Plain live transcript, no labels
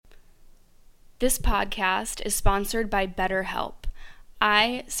This podcast is sponsored by BetterHelp.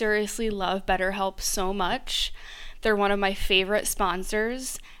 I seriously love BetterHelp so much. They're one of my favorite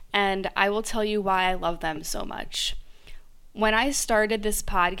sponsors, and I will tell you why I love them so much. When I started this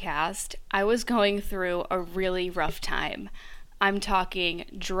podcast, I was going through a really rough time. I'm talking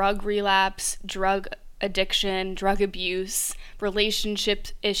drug relapse, drug addiction, drug abuse, relationship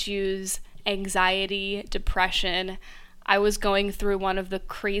issues, anxiety, depression. I was going through one of the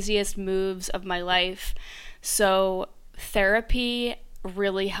craziest moves of my life. So therapy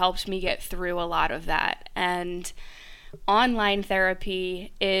really helped me get through a lot of that. And online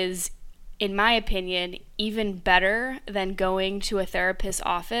therapy is, in my opinion, even better than going to a therapist's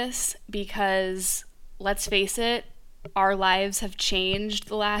office because, let's face it, our lives have changed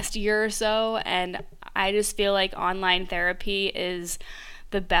the last year or so, and I just feel like online therapy is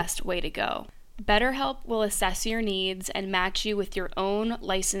the best way to go. BetterHelp will assess your needs and match you with your own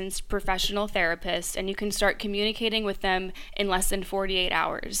licensed professional therapist, and you can start communicating with them in less than 48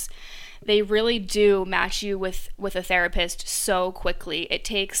 hours. They really do match you with a therapist so quickly. It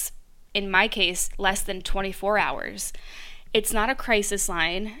takes, in my case, less than 24 hours. It's not a crisis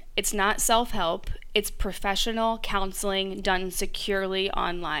line. It's not self-help. It's professional counseling done securely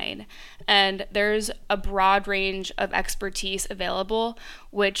online. And there's a broad range of expertise available,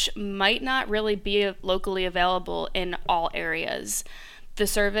 which might not really be locally available in all areas. The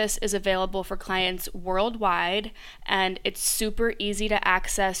service is available for clients worldwide, and it's super easy to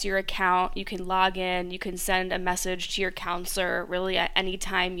access your account. You can log in, you can send a message to your counselor really at any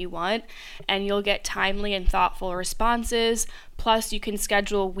time you want, and you'll get timely and thoughtful responses. Plus, you can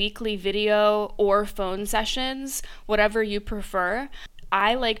schedule weekly video or phone sessions, whatever you prefer.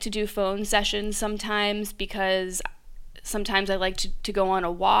 I like to do phone sessions sometimes because sometimes I like to go on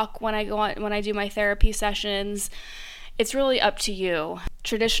a walk when I do my therapy sessions. It's really up to you.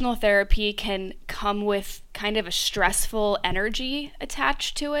 Traditional therapy can come with kind of a stressful energy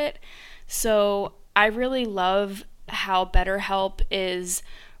attached to it. So I really love how BetterHelp is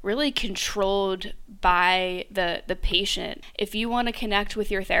really controlled by the patient. If you want to connect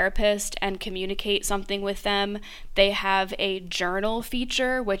with your therapist and communicate something with them, they have a journal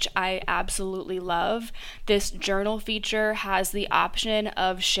feature, which I absolutely love. This journal feature has the option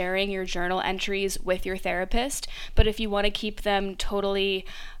of sharing your journal entries with your therapist, but if you want to keep them totally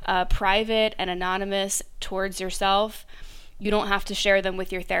private and anonymous towards yourself, you don't have to share them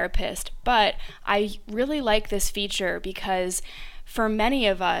with your therapist. But I really like this feature because for many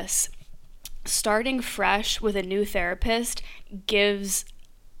of us, starting fresh with a new therapist gives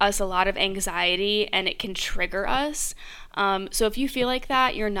us a lot of anxiety and it can trigger us. So if you feel like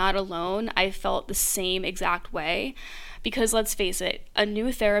that, you're not alone. I felt the same exact way. Because let's face it, a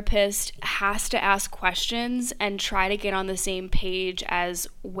new therapist has to ask questions and try to get on the same page as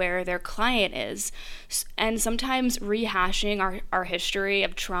where their client is. And sometimes rehashing our history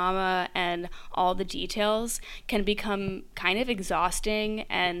of trauma and all the details can become kind of exhausting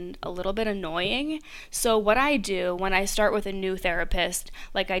and a little bit annoying. So what I do when I start with a new therapist,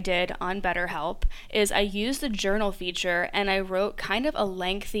 like I did on BetterHelp, is I use the journal feature and I wrote kind of a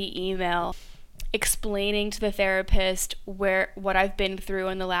lengthy email explaining to the therapist what I've been through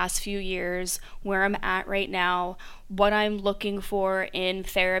in the last few years, where I'm at right now, what I'm looking for in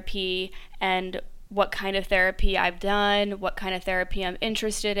therapy, and what kind of therapy I've done, what kind of therapy I'm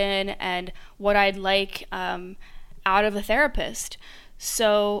interested in, and what I'd like out of a therapist.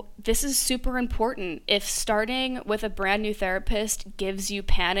 So this is super important. If starting with a brand new therapist gives you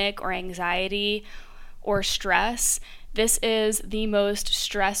panic or anxiety or stress, this is the most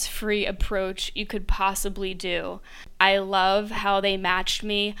stress-free approach you could possibly do. I love how they matched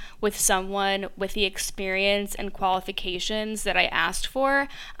me with someone with the experience and qualifications that I asked for.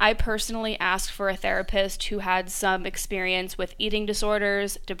 I personally asked for a therapist who had some experience with eating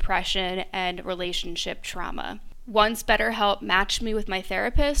disorders, depression, and relationship trauma. Once BetterHelp matched me with my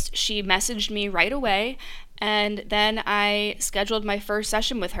therapist, she messaged me right away, and then I scheduled my first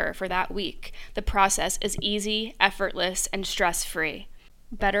session with her for that week. The process is easy, effortless, and stress-free.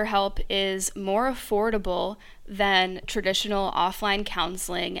 BetterHelp is more affordable than traditional offline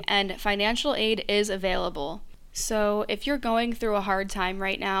counseling, and financial aid is available. So if you're going through a hard time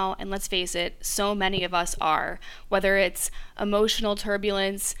right now, and let's face it, so many of us are, whether it's emotional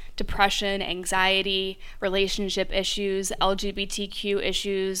turbulence, depression, anxiety, relationship issues, LGBTQ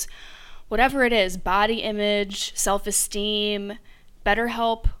issues, whatever it is, body image, self-esteem,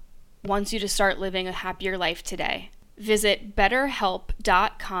 BetterHelp wants you to start living a happier life today. Visit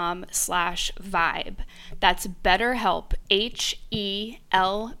betterhelp.com/vibe. That's BetterHelp,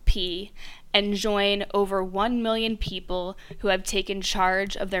 HELP, and join over 1 million people who have taken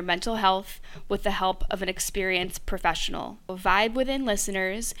charge of their mental health with the help of an experienced professional. Vibe Within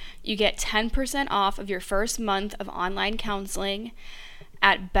listeners, you get 10% off of your first month of online counseling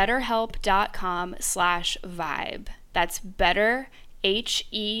at betterhelp.com/vibe. That's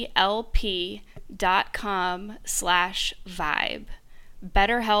betterhelp.com/vibe.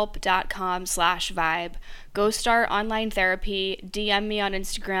 betterhelp.com/vibe. Go start online therapy, DM me on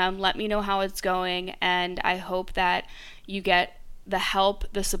Instagram, let me know how it's going, and I hope that you get the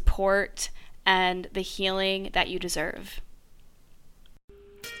help, the support, and the healing that you deserve.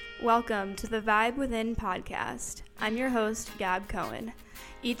 Welcome to the Vibe Within podcast. I'm your host, Gab Cohen.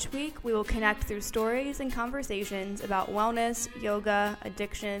 Each week, we will connect through stories and conversations about wellness, yoga,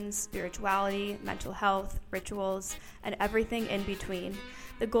 addictions, spirituality, mental health, rituals, and everything in between.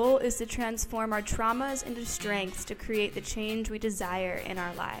 The goal is to transform our traumas into strengths to create the change we desire in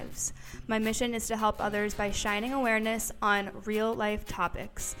our lives. My mission is to help others by shining awareness on real-life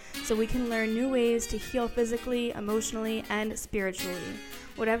topics so we can learn new ways to heal physically, emotionally, and spiritually.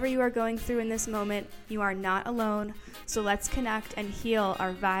 Whatever you are going through in this moment, you are not alone, so let's connect and heal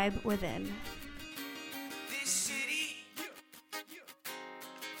our vibe within. This city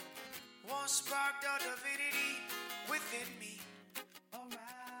once sparked a divinity within me. Alright.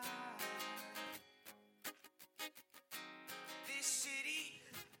 This city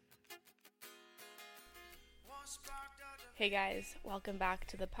once sparked a divinity. Hey guys, welcome back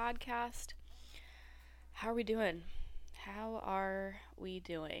to the podcast. How are we doing? How are we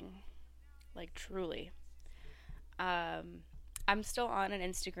doing? Like, truly. I'm still on an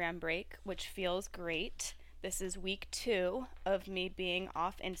Instagram break, which feels great. This is week 2 of me being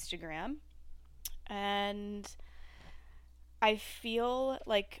off Instagram. And I feel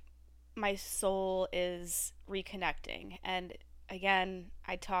like my soul is reconnecting. And again,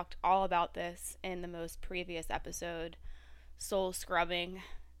 I talked all about this in the most previous episode. Soul scrubbing,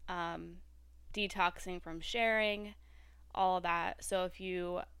 detoxing from sharing, all of that. So if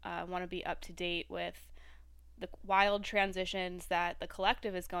you want to be up to date with the wild transitions that the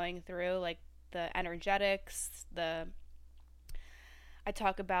collective is going through, like the energetics, I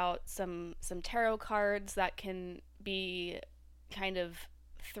talk about some tarot cards that can be kind of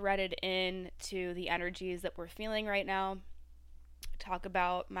threaded in to the energies that we're feeling right now. Talk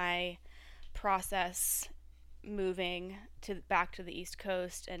about my process moving back to the East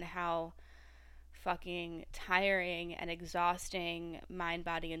Coast and how fucking tiring and exhausting mind,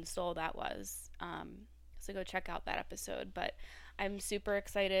 body, and soul that was. So go check out that episode. But I'm super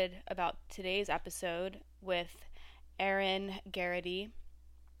excited about today's episode with Erin Geraghty.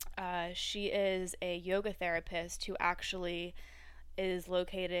 She is a yoga therapist who actually is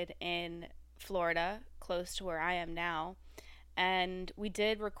located in Florida, close to where I am now. And we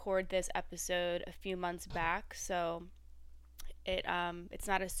did record this episode a few months back, so it's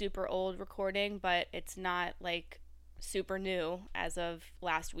not a super old recording, but it's not like super new as of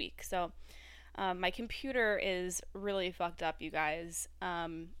last week. So my computer is really fucked up, you guys.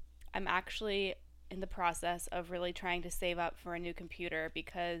 I'm actually in the process of really trying to save up for a new computer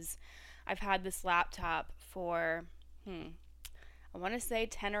because I've had this laptop for I want to say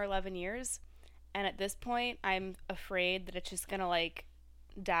 10 or 11 years, and at this point I'm afraid that it's just gonna like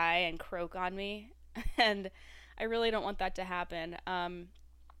die and croak on me and I really don't want that to happen.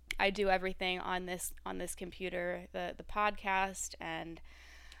 I do everything on this computer, the podcast, and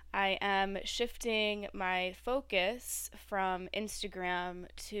I am shifting my focus from Instagram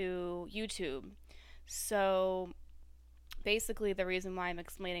to YouTube. So basically the reason why I'm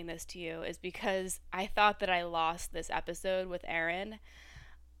explaining this to you is because I thought that I lost this episode with Erin.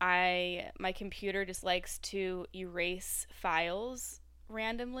 My computer just likes to erase files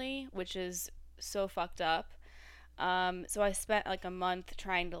randomly, which is so fucked up. So I spent like a month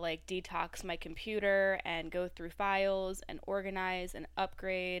trying to like detox my computer and go through files and organize and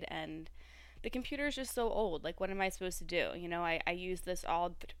upgrade, and the computer is just so old. Like, what am I supposed to do? You know, I used this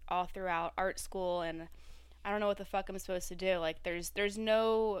all throughout art school, and I don't know what the fuck I'm supposed to do. Like, there's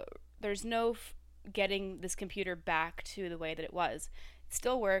no getting this computer back to the way that it was. It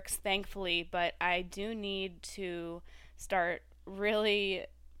still works, thankfully, but I do need to start really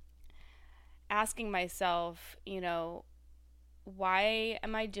asking myself, you know, why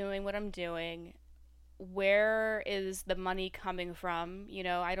am I doing what I'm doing? Where is the money coming from? You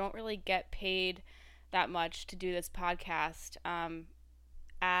know, I don't really get paid that much to do this podcast.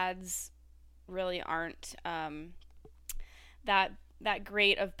 Ads really aren't that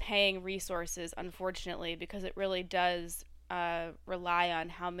great of paying resources, unfortunately, because it really does rely on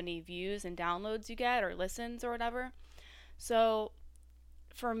how many views and downloads you get or listens or whatever. So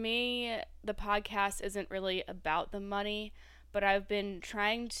for me, the podcast isn't really about the money, but I've been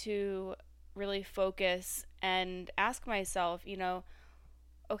trying to really focus and ask myself,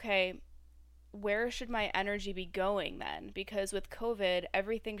 okay, where should my energy be going then? Because with COVID,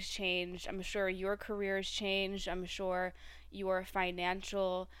 everything's changed. I'm sure your career's changed. I'm sure your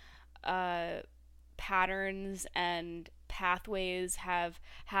financial uh, patterns and pathways have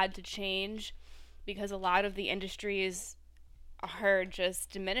had to change because a lot of the industries are just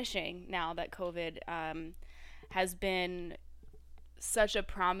diminishing now that COVID has been such a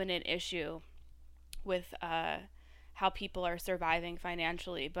prominent issue with how people are surviving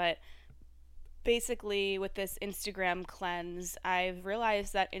financially. But basically, with this Instagram cleanse, I've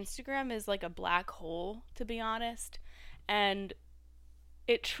realized that Instagram is like a black hole, to be honest. And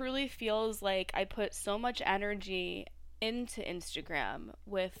it truly feels like I put so much energy into Instagram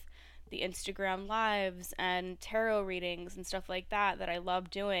with the Instagram lives and tarot readings and stuff like that I love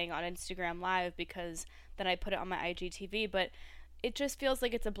doing on Instagram Live because then I put it on my IGTV. But it just feels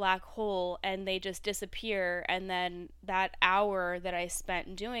like it's a black hole and they just disappear. And then that hour that I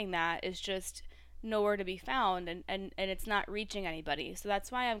spent doing that is just nowhere to be found, and it's not reaching anybody. So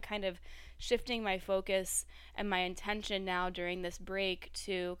that's why I'm kind of shifting my focus and my intention now during this break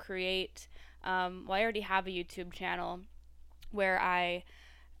to create, well, I already have a YouTube channel where I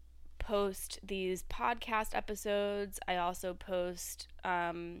post these podcast episodes. I also post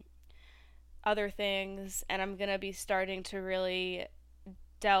other things, and I'm going to be starting to really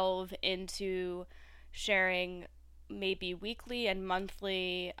delve into sharing maybe weekly and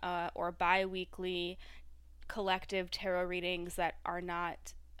monthly or bi weekly collective tarot readings that are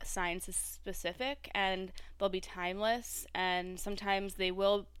not science specific, and they'll be timeless, and sometimes they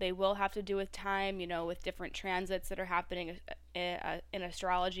will have to do with time, with different transits that are happening in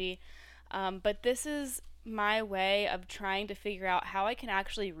astrology. But this is my way of trying to figure out how I can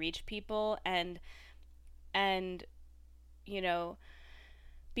actually reach people and you know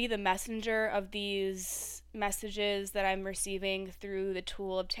be the messenger of these messages that I'm receiving through the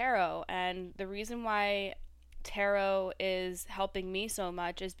tool of tarot. And the reason why tarot is helping me so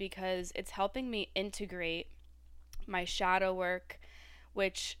much is because it's helping me integrate my shadow work,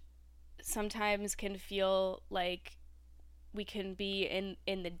 which sometimes can feel like we can be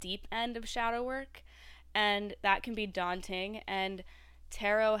in the deep end of shadow work, and that can be daunting. And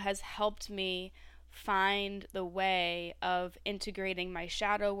tarot has helped me find the way of integrating my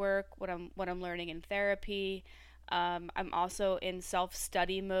shadow work, what I'm learning in therapy. I'm also in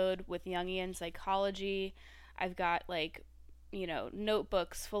self-study mode with Jungian psychology. I've got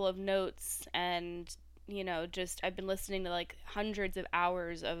notebooks full of notes, and just I've been listening to like hundreds of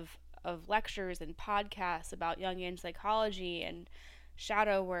hours of lectures and podcasts about Jungian psychology and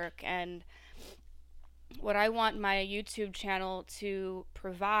shadow work. And what I want my YouTube channel to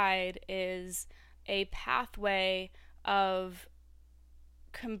provide is a pathway of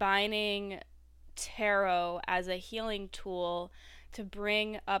combining tarot as a healing tool to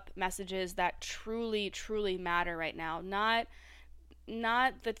bring up messages that truly matter right now. Not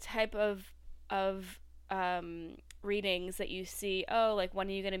the type of readings that you see, oh, like when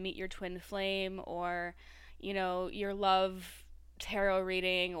are you going to meet your twin flame, or your love tarot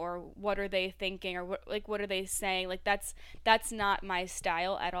reading, or what are they thinking, or what are they saying. Like that's not my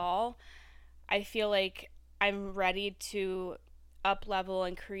style at all. I feel like I'm ready to up level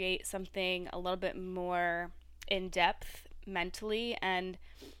and create something a little bit more in depth mentally. And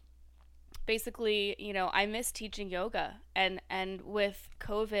basically, I miss teaching yoga, and with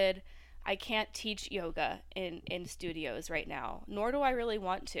COVID, I can't teach yoga in studios right now, nor do I really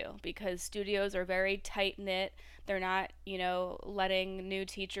want to, because studios are very tight knit. They're not, letting new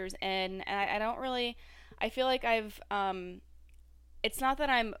teachers in, and I don't really. I feel like it's not that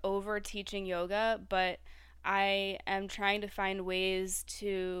I'm over teaching yoga, but I am trying to find ways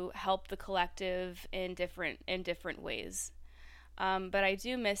to help the collective in different ways. But I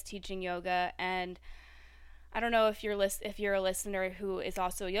do miss teaching yoga, and I don't know if you're a listener who is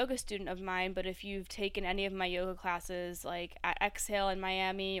also a yoga student of mine, but if you've taken any of my yoga classes, like at Exhale in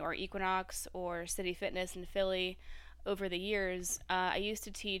Miami, or Equinox, or City Fitness in Philly, over the years, I used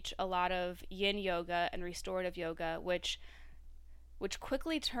to teach a lot of yin yoga and restorative yoga, which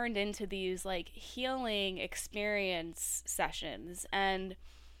quickly turned into these like healing experience sessions. And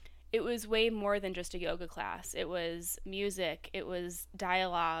it was way more than just a yoga class. It was music, it was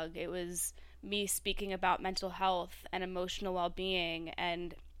dialogue, it was me speaking about mental health and emotional well-being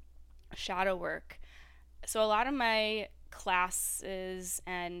and shadow work. So a lot of my classes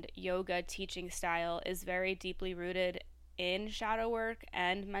and yoga teaching style is very deeply rooted in shadow work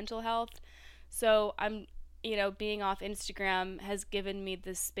and mental health. So being off Instagram has given me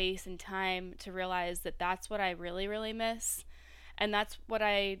the space and time to realize that that's what I really, really miss. And that's what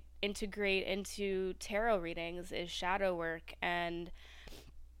I integrate into tarot readings is shadow work and,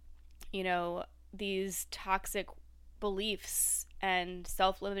 you know, these toxic beliefs and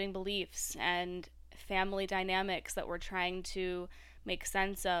self limiting beliefs and family dynamics that we're trying to make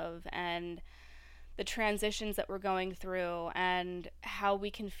sense of, and the transitions that we're going through, and how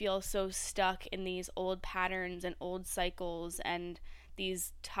we can feel so stuck in these old patterns and old cycles and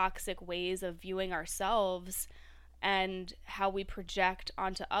these toxic ways of viewing ourselves, and how we project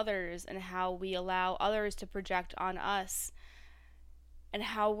onto others and how we allow others to project on us, and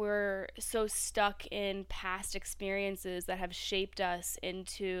how we're so stuck in past experiences that have shaped us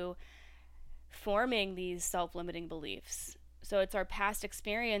into forming these self limiting beliefs. So it's our past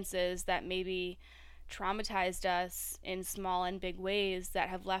experiences that maybe traumatized us in small and big ways that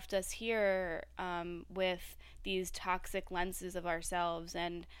have left us here with these toxic lenses of ourselves.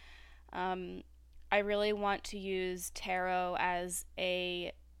 And I really want to use tarot as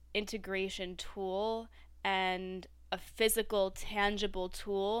a integration tool and a physical, tangible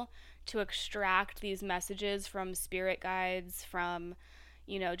tool to extract these messages from spirit guides, from,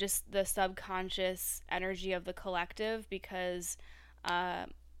 just the subconscious energy of the collective, because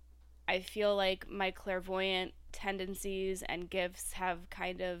I feel like my clairvoyant tendencies and gifts have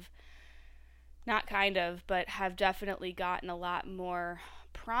but have definitely gotten a lot more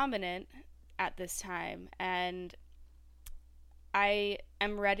prominent at this time. And I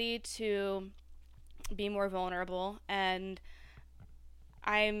am ready to be more vulnerable. And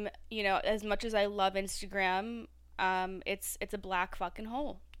I'm, as much as I love Instagram, it's a black fucking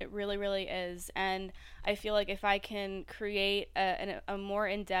hole. It really, really is. And I feel like if I can create a more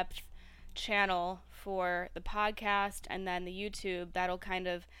in depth channel for the podcast and then the YouTube, that'll kind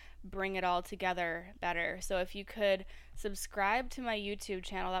of bring it all together better. So if you could subscribe to my YouTube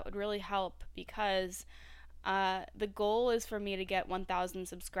channel, that would really help, because the goal is for me to get 1,000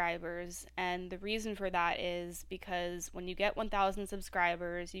 subscribers, and the reason for that is because when you get 1,000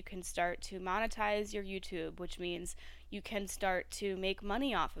 subscribers, you can start to monetize your YouTube, which means you can start to make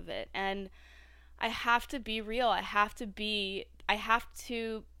money off of it. And I have to be real. I have to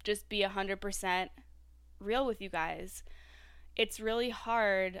just be 100% real with you guys. It's really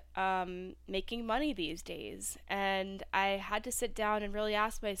hard making money these days, and I had to sit down and really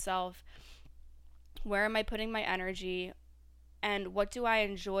ask myself, where am I putting my energy, and what do I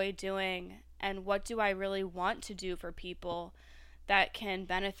enjoy doing, and what do I really want to do for people that can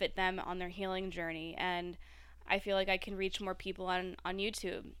benefit them on their healing journey. And I feel like I can reach more people on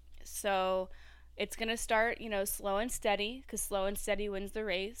YouTube. So it's going to start, slow and steady, because slow and steady wins the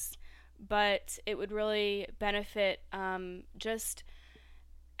race. But it would really benefit just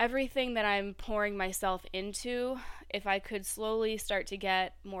everything that I'm pouring myself into if I could slowly start to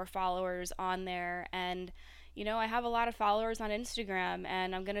get more followers on there. And, I have a lot of followers on Instagram,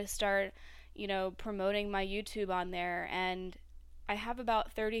 and I'm going to start, promoting my YouTube on there. And I have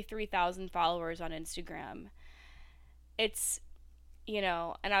about 33,000 followers on Instagram. It's, and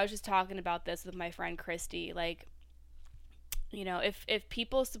I was just talking about this with my friend Christy, like, if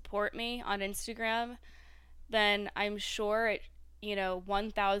people support me on Instagram, then I'm sure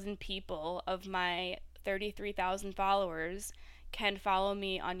 1,000 people of my 33,000 followers can follow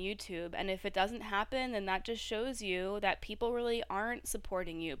me on YouTube. And if it doesn't happen, then that just shows you that people really aren't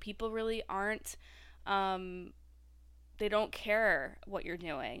supporting you. People really aren't, they don't care what you're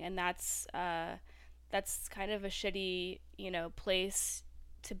doing. And that's kind of a shitty, place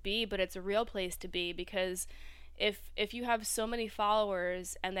to be, but it's a real place to be, because if you have so many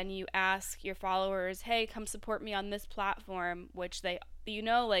followers and then you ask your followers, hey, come support me on this platform, which like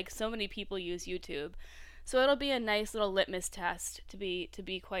so many people use YouTube. So it'll be a nice little litmus test, to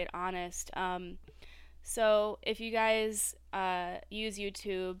be quite honest. So if you guys use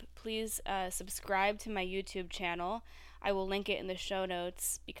YouTube, please subscribe to my YouTube channel. I will link it in the show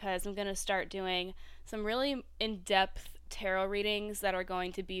notes, because I'm going to start doing some really in-depth tarot readings that are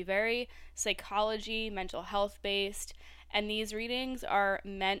going to be very psychology, mental health based. And these readings are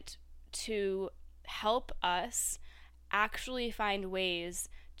meant to help us actually find ways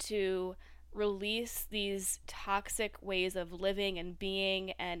to release these toxic ways of living and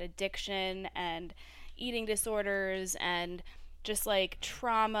being, and addiction and eating disorders, and just like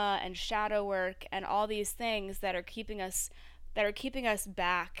trauma and shadow work and all these things that are keeping us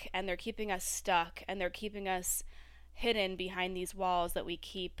back, and they're keeping us stuck, and they're keeping us hidden behind these walls that we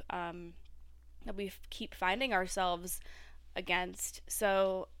keep finding ourselves against.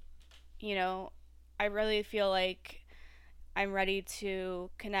 So, I really feel like I'm ready to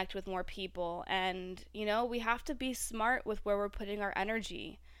connect with more people. And, we have to be smart with where we're putting our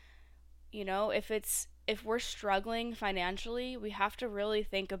energy. If we're struggling financially, we have to really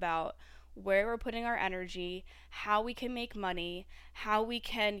think about where we're putting our energy, how we can make money, how we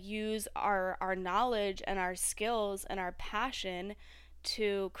can use our knowledge and our skills and our passion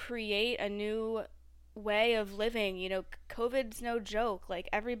to create a new way of living. COVID's no joke. Like,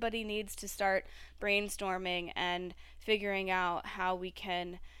 everybody needs to start brainstorming and figuring out how we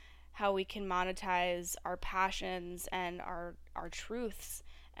can monetize our passions and our truths.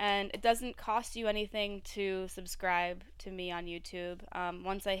 And it doesn't cost you anything to subscribe to me on YouTube.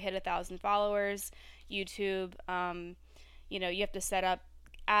 Once I hit 1,000 followers, YouTube, you have to set up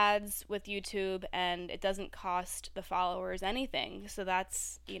ads with YouTube, and it doesn't cost the followers anything. So I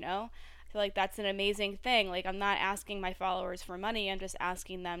feel like that's an amazing thing. Like, I'm not asking my followers for money, I'm just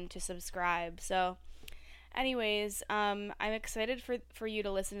asking them to subscribe. So, anyways, I'm excited for you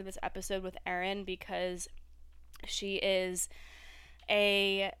to listen to this episode with Erin, because she is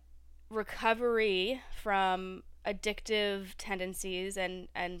a recovery from addictive tendencies and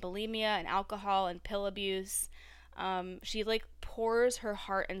bulimia and alcohol and pill abuse. She like pours her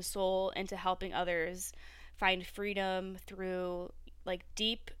heart and soul into helping others find freedom through like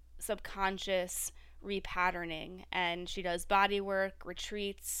deep subconscious repatterning. And she does body work,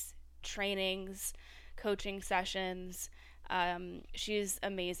 retreats, trainings, coaching sessions. She's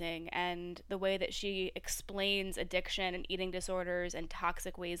amazing, and the way that she explains addiction and eating disorders and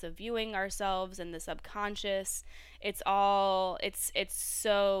toxic ways of viewing ourselves and the subconscious, it's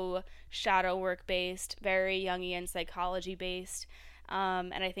so shadow work based, very Jungian psychology based,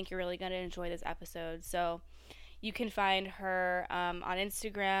 and I think you're really going to enjoy this episode. So you can find her on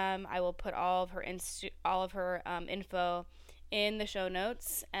Instagram. I will put all of her info in the show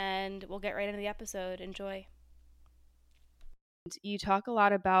notes, and we'll get right into the episode. Enjoy. You talk a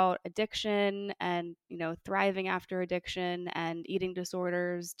lot about addiction and, thriving after addiction and eating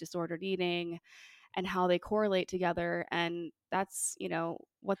disorders, disordered eating, and how they correlate together. And that's,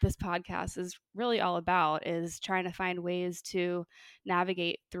 what this podcast is really all about, is trying to find ways to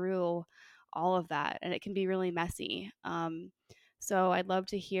navigate through all of that. And it can be really messy. So I'd love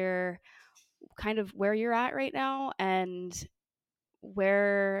to hear kind of where you're at right now, and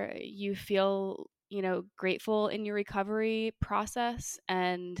where you feel, grateful in your recovery process,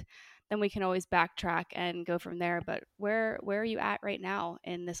 and then we can always backtrack and go from there. But where are you at right now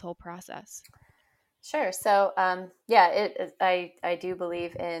in this whole process? Sure. So, yeah, I do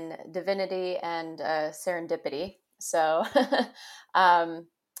believe in divinity and serendipity. So, um,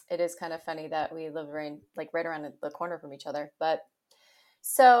 it is kind of funny that we live right around the corner from each other. But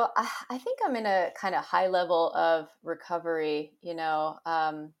so I think I'm in a kind of high level of recovery.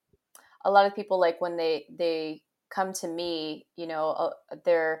 A lot of people, like when they come to me,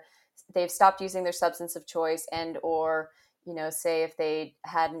 they've stopped using their substance of choice, and or say if they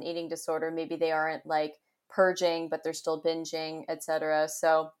had an eating disorder, maybe they aren't like purging but they're still binging, etc.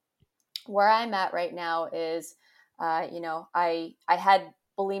 So where I'm at right now is I had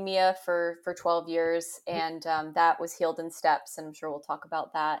bulimia for 12 years, and that was healed in steps, and I'm sure we'll talk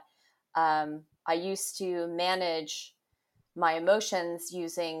about that. I used to manage my emotions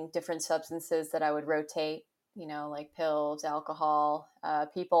using different substances that I would rotate, like pills, alcohol,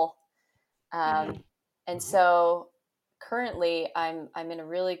 people. Mm-hmm. And so currently I'm in a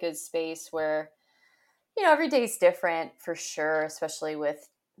really good space where, every day's different for sure, especially with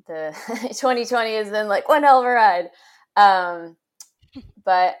the 2020 has been like one hell of a ride. Um,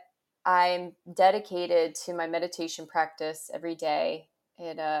 but I'm dedicated to my meditation practice every day.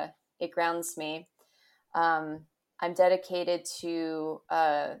 It grounds me. Um, I'm dedicated to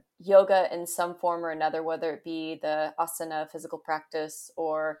yoga in some form or another, whether it be the asana physical practice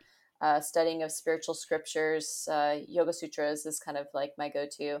or studying of spiritual scriptures. Yoga Sutras is kind of like my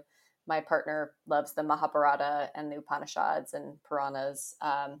go-to. My partner loves the Mahabharata and the Upanishads and Puranas.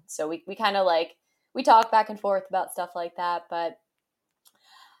 So we kind of like, we talk back and forth about stuff like that. But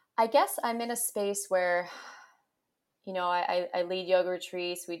I guess I'm in a space where, I lead yoga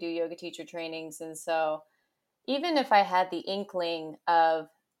retreats, we do yoga teacher trainings. And so even if I had the inkling of,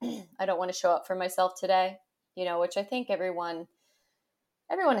 I don't want to show up for myself today, which I think everyone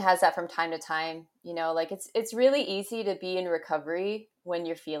has that from time to time, like it's really easy to be in recovery when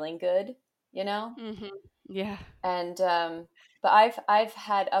you're feeling good, you know? Mm-hmm. Yeah. And but I've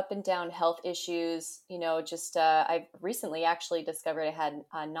had up and down health issues, just I've recently actually discovered I had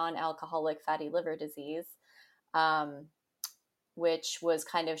a non-alcoholic fatty liver disease, um, which was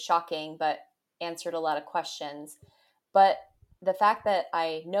kind of shocking, but answered a lot of questions. But the fact that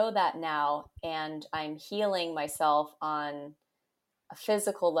I know that now and I'm healing myself on a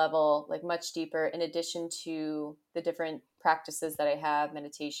physical level, like much deeper, in addition to the different practices that I have,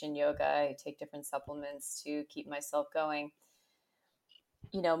 meditation, yoga, I take different supplements to keep myself going.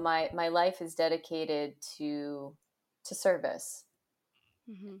 My life is dedicated to service,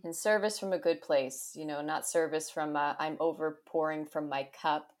 Mm-hmm. and service from a good place, not service from I'm over pouring from my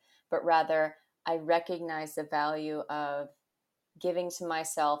cup, but rather I recognize the value of giving to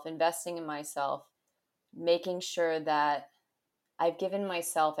myself, investing in myself, making sure that I've given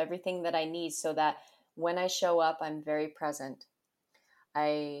myself everything that I need so that when I show up, I'm very present.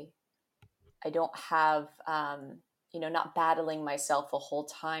 I I don't have not battling myself the whole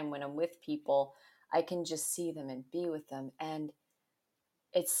time when I'm with people. I can just see them and be with them, and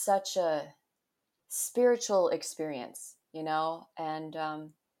it's such a spiritual experience, And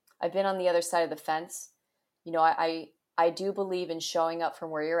I've been on the other side of the fence. I do believe in showing up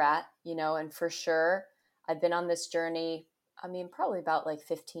from where you're at, and for sure, I've been on this journey. I mean, probably about like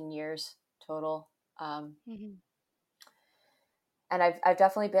 15 years total. Um, Mm-hmm. and I've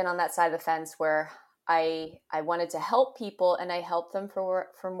definitely been on that side of the fence where I wanted to help people and I helped them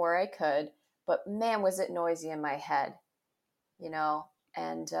from where I could, but man, was it noisy in my head, you know.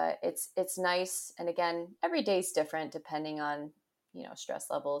 And it's nice. And again, every day's different depending on stress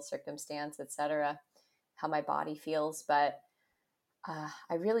level, circumstance, etc., how my body feels. But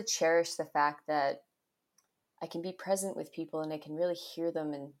I really cherish the fact that I can be present with people and I can really hear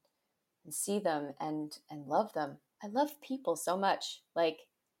them and see them and love them. I love people so much. Like,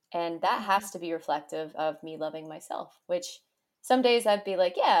 and that Mm-hmm. has to be reflective of me loving myself, which some days I'd be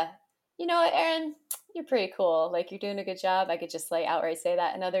like, yeah, you know what, Erin, you're pretty cool. Like, you're doing a good job. I could just like outright say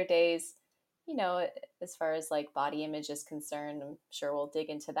that. And other days, as far as like body image is concerned, I'm sure we'll dig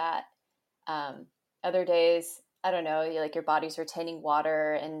into that. Um, Other days, I don't know, like your body's retaining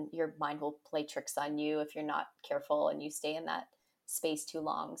water and your mind will play tricks on you if you're not careful and you stay in that space too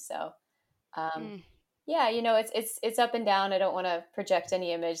long. So, um, Mm. yeah, it's up and down. I don't want to project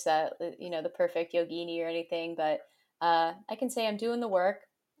any image that the perfect yogini or anything, but I can say I'm doing the work.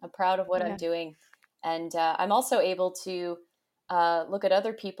 I'm proud of what I'm Yeah. doing, and I'm also able to look at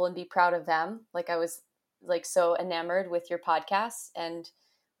other people and be proud of them. Like I was like so enamored with your podcast, and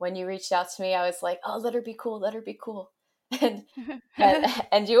when you reached out to me, I was like, "Oh, let her be cool, let her be cool," and and,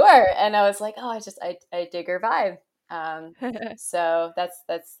 and you were, and I was like, "Oh, I dig her vibe." So that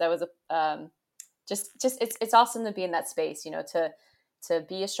was a just it's awesome to be in that space, to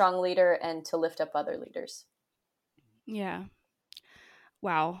be a strong leader and to lift up other leaders. Yeah.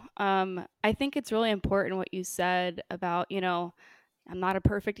 Wow. I think it's really important what you said about, I'm not a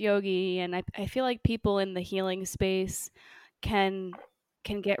perfect yogi. And I feel like people in the healing space can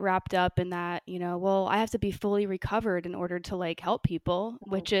get wrapped up in that, well, I have to be fully recovered in order to like help people,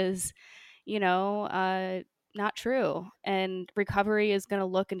 Mm, which is, you know, uh, not true. And recovery is going to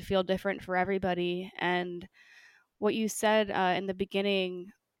look and feel different for everybody. And what you said in the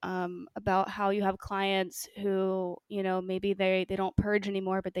beginning about how you have clients who maybe they don't purge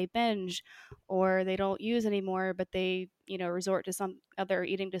anymore but they binge, or they don't use anymore but they resort to some other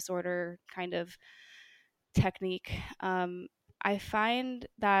eating disorder kind of technique. I find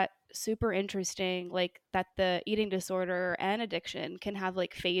that super interesting, like that the eating disorder and addiction can have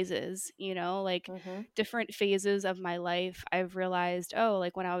like phases, like mhm, different phases of my life. I've realized, oh,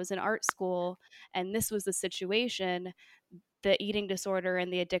 like when I was in art school and this was the situation, the eating disorder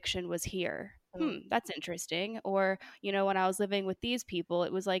and the addiction was here. mm, That's interesting. Or, when I was living with these people,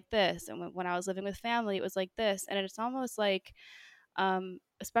 it was like this. And when I was living with family, it was like this. And it's almost like,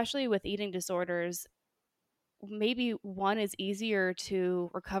 especially with eating disorders, maybe one is easier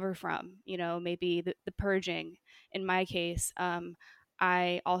to recover from, maybe the purging. In my case,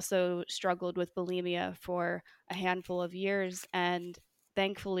 I also struggled with bulimia for a handful of years. And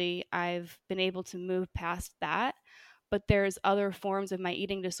thankfully, I've been able to move past that. But there's other forms of my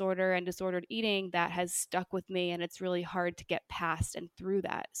eating disorder and disordered eating that has stuck with me. And it's really hard to get past and through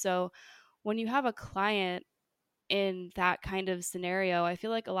that. So when you have a client in that kind of scenario, I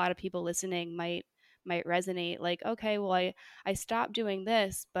feel like a lot of people listening might resonate. Like, okay, well, I stopped doing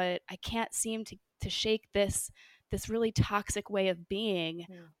this, but I can't seem to shake this really toxic way of being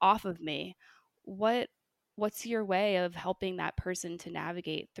mm, off of me. What's your way of helping that person to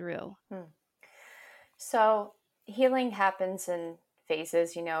navigate through? mm. So healing happens in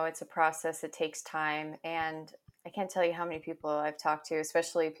phases. It's a process. It takes time, and I can't tell you how many people I've talked to,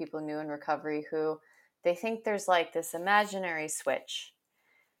 especially people new in recovery, who they think there's like this imaginary switch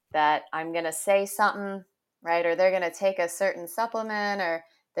that I'm going to say something, right? Or they're going to take a certain supplement or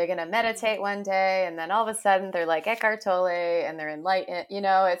they're going to meditate one day, and then all of a sudden they're like Eckhart Tolle and they're enlightened.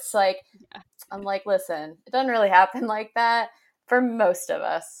 It's like, Yeah. I'm like, listen, it doesn't really happen like that for most of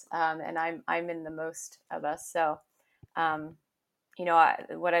us. And I'm in the most of us. So, um,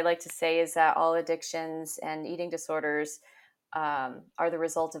 what I like to say is that all addictions and eating disorders are the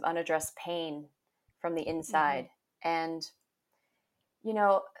result of unaddressed pain from the Mm-hmm. inside. And, you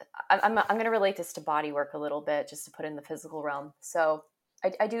know, I'm going to relate this to body work a little bit just to put in the physical realm. So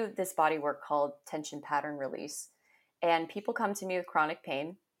I do this body work called tension pattern release. And people come to me with chronic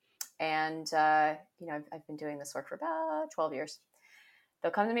pain. And, I've been doing this work for about 12 years.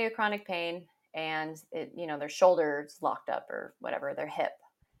 They'll come to me with chronic pain and their shoulder's locked up or whatever, their hip.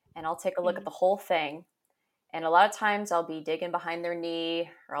 And I'll take a look at Mm-hmm. the whole thing. And a lot of times I'll be digging behind their knee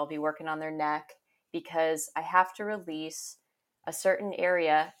or I'll be working on their neck because I have to release a certain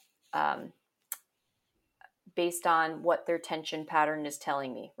area um, based on what their tension pattern is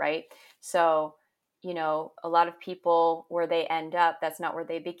telling me, right? So, a lot of people where they end up, that's not where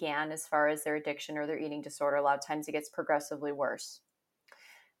they began as far as their addiction or their eating disorder. A lot of times it gets progressively worse.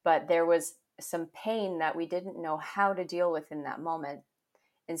 But there was some pain that we didn't know how to deal with in that moment.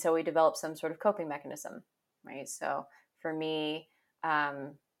 And so we developed some sort of coping mechanism, right? So for me,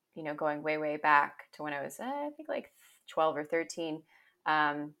 um, going way, way back to when I was, I think like 12 or 13,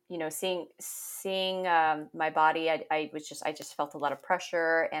 seeing my body, I just felt a lot of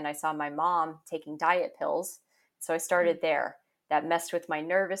pressure, and I saw my mom taking diet pills. So I started there. That messed with my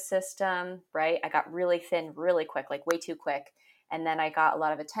nervous system, right? I got really thin really quick, like way too quick. And then I got a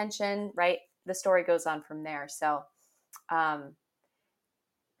lot of attention, right? The story goes on from there. So, um,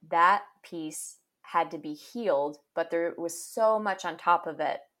 that piece had to be healed, but there was so much on top of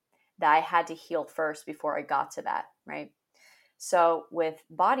it that I had to heal first before I got to that, right? So with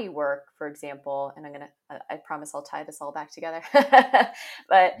body work, for example, and I promise I'll tie this all back together,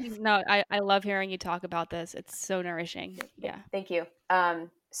 but No, I love hearing you talk about this. It's so nourishing. Yeah. Thank you.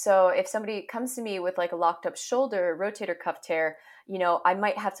 So if somebody comes to me with like a locked up shoulder, rotator cuff tear, I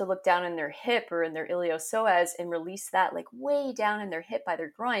might have to look down in their hip or in their iliopsoas and release that like way down in their hip by their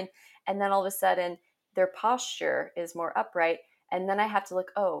groin. And then all of a sudden their posture is more upright. And then I have to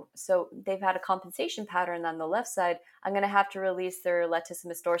look, oh, so they've had a compensation pattern on the left side. I'm going to have to release their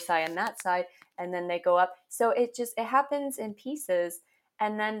latissimus dorsi on that side. And then they go up. So it happens in pieces,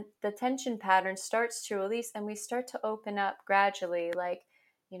 and then the tension pattern starts to release and we start to open up gradually, like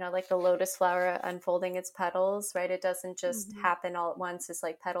the lotus flower unfolding its petals, right? It doesn't just Mm-hmm. happen all at once. It's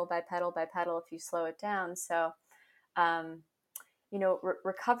like petal by petal by petal if you slow it down. So um,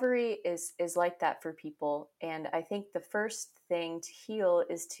 recovery is like that for people. And I think the first thing to heal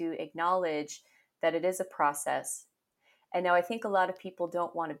is to acknowledge that it is a process. And now I think a lot of people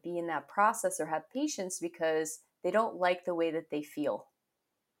don't want to be in that process or have patience because they don't like the way that they feel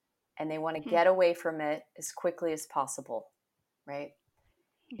and they want to Hmm. get away from it as quickly as possible, right?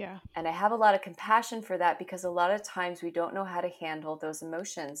 Yeah. And I have a lot of compassion for that because a lot of times we don't know how to handle those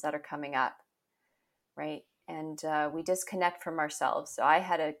emotions that are coming up, right? And we disconnect from ourselves. So I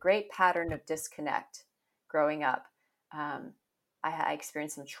had a great pattern of disconnect growing up. Um, I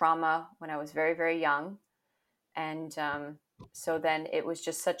experienced some trauma when I was very, very young. And so then it was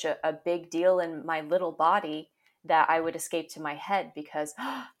just such a big deal in my little body that I would escape to my head because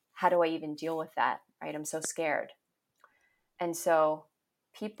how do I even deal with that? Right? I'm so scared. And so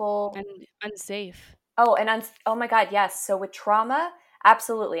people, And unsafe. oh my God, yes. So with trauma,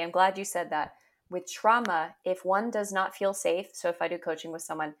 absolutely. I'm glad you said that. With trauma, if one does not feel safe, so if I do coaching with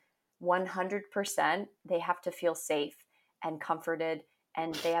someone, 100% they have to feel safe and comforted,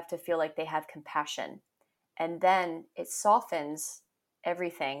 and they have to feel like they have compassion, and then it softens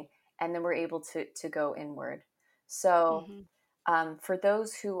everything, and then we're able to go inward. So Mm-hmm. for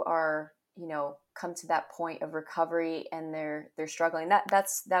those who are come to that point of recovery and they're struggling, that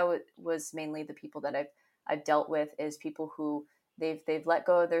was mainly the people that I've dealt with, is people who they've let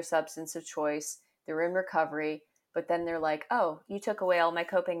go of their substance of choice, they're in recovery, but then they're like, oh, you took away all my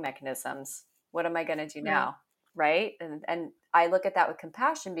coping mechanisms, what am I going to do Right. now, right? And I look at that with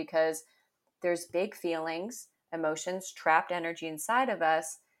compassion because there's big feelings, emotions, trapped energy inside of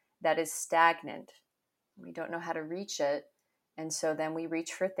us that is stagnant. We don't know how to reach it. And so then we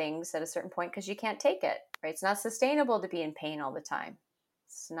reach for things at a certain point because you can't take it, right? It's not sustainable to be in pain all the time.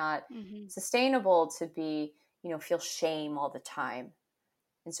 It's not Mm-hmm. sustainable to be, feel shame all the time.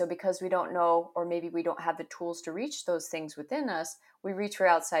 And so because we don't know, or maybe we don't have the tools to reach those things within us, we reach for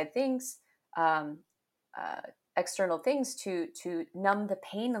outside things, um, uh, external things to numb the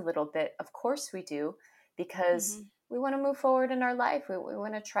pain a little bit. Of course we do, because Mm-hmm. we want to move forward in our life. We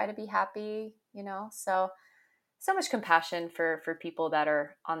want to try to be happy, So so much compassion for people that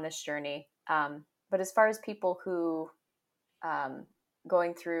are on this journey. But as far as people who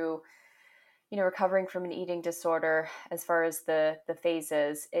going through, recovering from an eating disorder, as far as the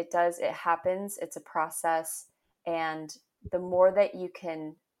phases, it happens. It's a process, and the more that you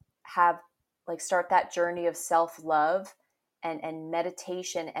can have, like, start that journey of self love and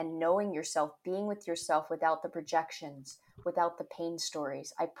meditation and knowing yourself, being with yourself without the projections, without the pain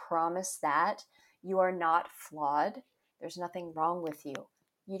stories. I promise that you are not flawed. There's nothing wrong with you.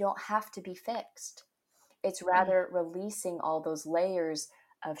 You don't have to be fixed. It's Mm. rather releasing all those layers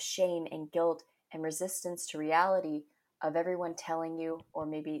of shame and guilt and resistance to reality of everyone telling you, or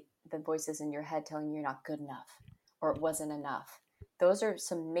maybe the voices in your head telling you you're not good enough or it wasn't enough. Those are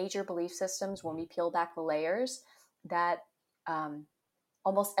some major belief systems when we peel back the layers that um,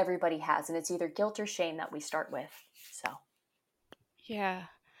 almost everybody has. And it's either guilt or shame that we start with. So, Yeah.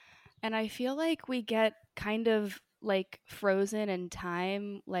 And I feel like we get kind of like frozen in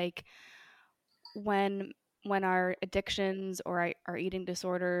time, like when our addictions or our eating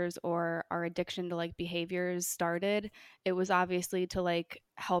disorders or our addiction to like behaviors started, it was obviously to like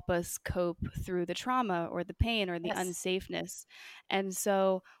help us cope through the trauma or the pain or the yes. unsafeness. And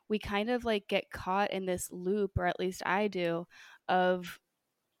so we kind of like get caught in this loop, or at least I do, of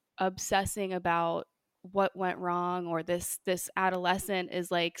obsessing about what went wrong, or this adolescent is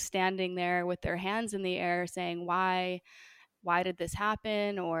like standing there with their hands in the air saying, why did this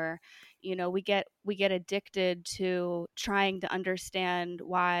happen? Or we get addicted to trying to understand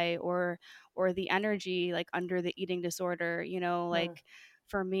why, or the energy like under the eating disorder, Mm, like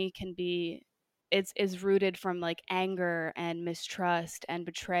for me can be, it's is rooted from like anger and mistrust and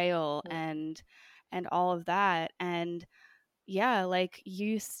betrayal mm, and all of that. And yeah, like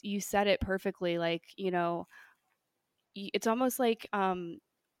you said it perfectly, like it's almost like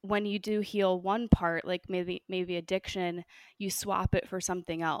when you do heal one part, like maybe addiction, you swap it for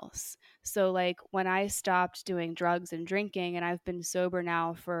something else. So like when I stopped doing drugs and drinking, and I've been sober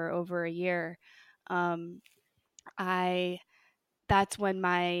now for over a year, um I that's when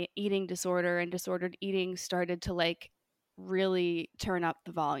my eating disorder and disordered eating started to like really turn up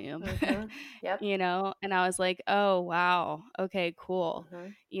the volume. mm-hmm. Yep. And I was like, oh wow, okay, cool.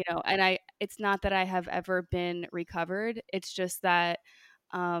 Mm-hmm. And it's not that I have ever been recovered, it's just that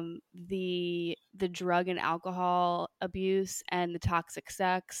the drug and alcohol abuse and the toxic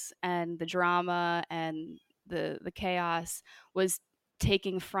sex and the drama and the chaos was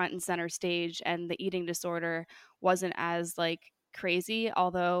taking front and center stage, and the eating disorder wasn't as like crazy,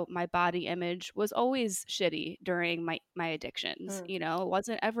 although my body image was always shitty during my addictions. Mm. It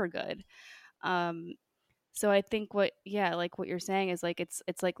wasn't ever good. um so I think like what you're saying is like it's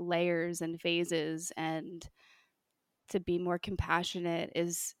like layers and phases, and to be more compassionate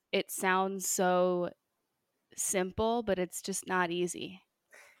is, it sounds so simple, but it's just not easy.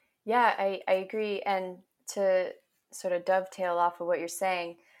 Yeah, I agree. And to sort of dovetail off of what you're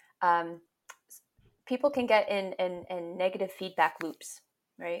saying, um, people can get in negative feedback loops,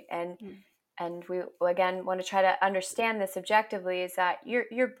 right? Mm. And we again want to try to understand this objectively, is that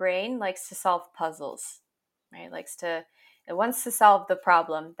your brain likes to solve puzzles, right? It wants to solve the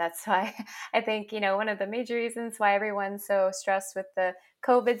problem. That's why I think, one of the major reasons why everyone's so stressed with the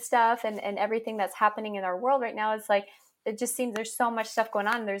COVID stuff and everything that's happening in our world right now is like, it just seems there's so much stuff going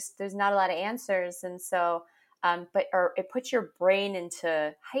on. There's not a lot of answers. And so or it puts your brain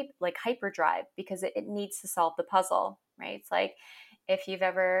into hyperdrive because it needs to solve the puzzle, right? It's like if you've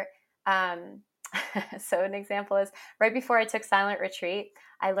ever so an example is right before I took silent retreat,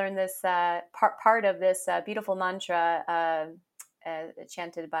 I learned this part of this beautiful mantra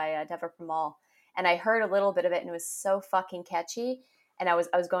chanted by Deva Premal, and I heard a little bit of it, and it was so fucking catchy. And I was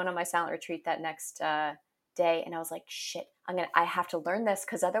going on my silent retreat that next day, and I was like, shit, I have to learn this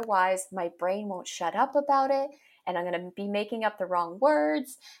because otherwise my brain won't shut up about it, and I'm gonna be making up the wrong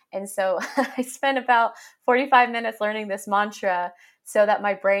words. And so I spent about 45 minutes learning this mantra so that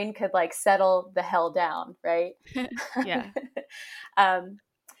my brain could like settle the hell down, right? Yeah. um,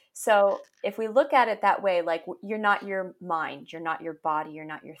 so if we look at it that way, like you're not your mind, you're not your body, you're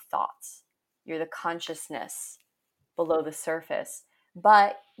not your thoughts, you're the consciousness below the surface,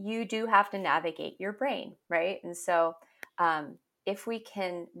 but you do have to navigate your brain, right? And so if we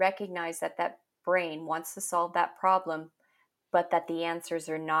can recognize that that brain wants to solve that problem, but that the answers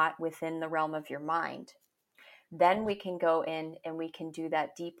are not within the realm of your mind, then we can go in and we can do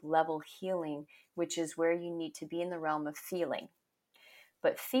that deep level healing, which is where you need to be in the realm of feeling,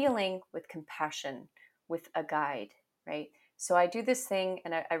 but feeling with compassion, with a guide, right? So I do this thing,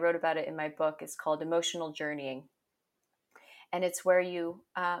 and I wrote about it in my book. It's called emotional journeying, and it's where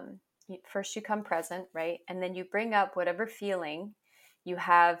first you come present, right? And then you bring up whatever feeling you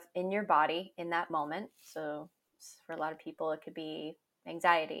have in your body in that moment. So for a lot of people, it could be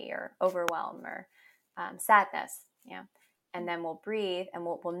anxiety or overwhelm or sadness. Yeah. And then we'll breathe and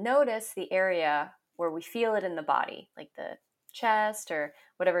we'll notice the area where we feel it in the body, like the chest or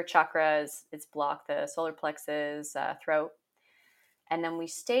whatever chakra is blocked, the solar plexus, throat. And then we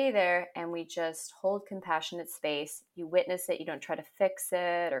stay there and we just hold compassionate space. You witness it. You don't try to fix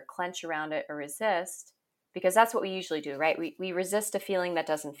it or clench around it or resist, because that's what we usually do, right? We resist a feeling that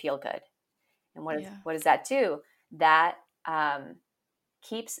doesn't feel good. And Yeah. what does that do? That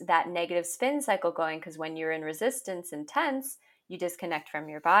keeps that negative spin cycle going, because when you're in resistance and tense, you disconnect from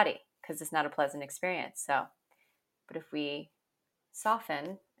your body because it's not a pleasant experience. So, but if we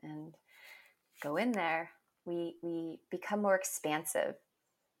soften and go in there, we become more expansive.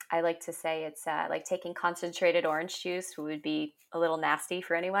 I like to say it's like taking concentrated orange juice would be a little nasty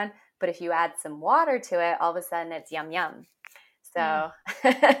for anyone, but if you add some water to it, all of a sudden it's yum yum. So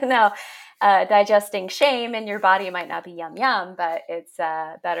no, digesting shame in your body might not be yum yum, but it's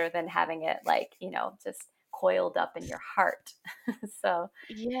better than having it like, just coiled up in your heart. So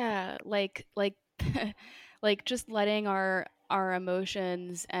Yeah, like just letting our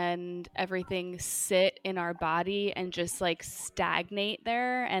emotions and everything sit in our body and just like stagnate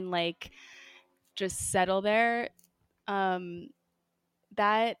there and like just settle there. Um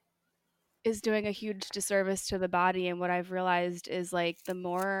that is doing a huge disservice to the body, and what I've realized is like the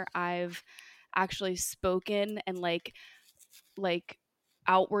more I've actually spoken and like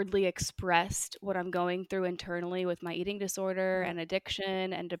outwardly expressed what I'm going through internally with my eating disorder and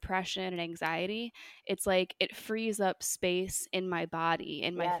addiction and depression and anxiety, it's like it frees up space in my body,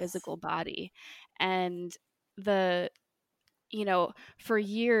 in my yes, physical body. And the for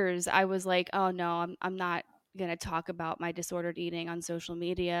years I was like, oh no, I'm not going to talk about my disordered eating on social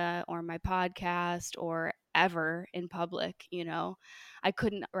media or my podcast or ever in public. I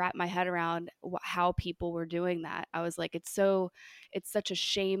couldn't wrap my head around how people were doing that. I was like, it's such a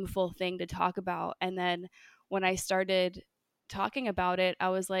shameful thing to talk about. And then when I started talking about it, I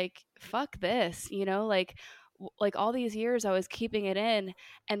was like, fuck this, like all these years I was keeping it in,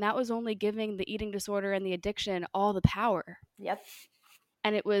 and that was only giving the eating disorder and the addiction all the power. yep,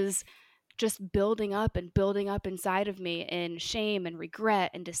 And it was just building up and building up inside of me in shame and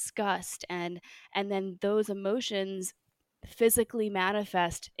regret and disgust, and then those emotions physically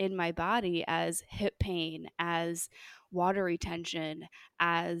manifest in my body as hip pain, as water retention,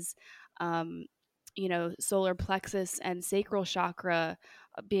 as solar plexus and sacral chakra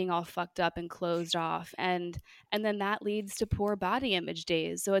being all fucked up and closed off, and then that leads to poor body image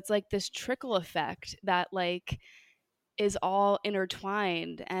days. So it's like this trickle effect that like is all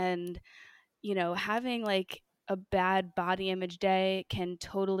intertwined. And having like a bad body image day can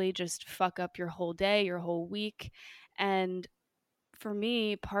totally just fuck up your whole day, your whole week. And for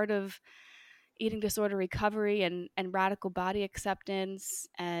me, part of eating disorder recovery and radical body acceptance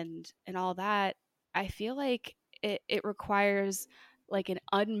and all that, I feel like it requires like an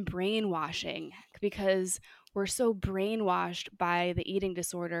unbrainwashing, because we're so brainwashed by the eating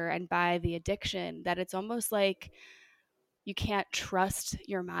disorder and by the addiction that it's almost like you can't trust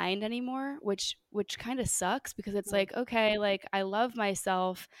your mind anymore, which kind of sucks, because it's like, okay, like I love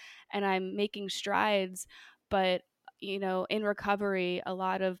myself and I'm making strides, but in recovery a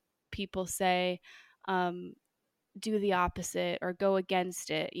lot of people say, um, do the opposite or go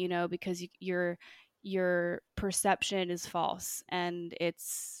against it, because your perception is false and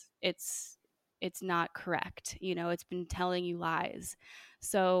it's not correct. It's been telling you lies.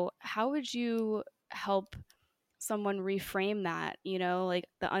 So how would you help someone reframe that, like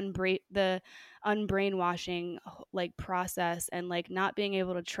the unbrainwashing like process, and like not being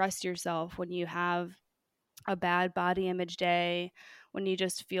able to trust yourself when you have a bad body image day, when you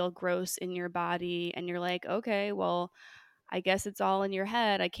just feel gross in your body and you're like, okay, well, I guess it's all in your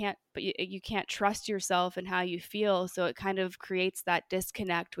head. I can't, but you can't trust yourself and how you feel. So it kind of creates that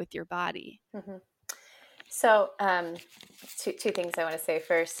disconnect with your body. mm-hmm. So two things I want to say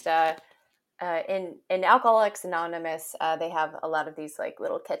first. In Alcoholics Anonymous, they have a lot of these like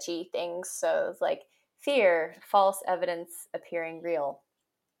little catchy things. So it's like fear, false evidence appearing real,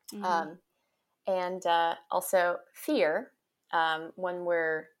 Mm-hmm. um, and also fear, when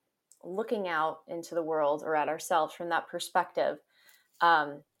we're looking out into the world or at ourselves from that perspective,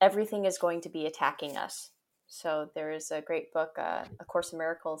 everything is going to be attacking us. So there is a great book, A Course in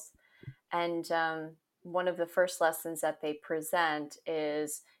Miracles, and one of the first lessons that they present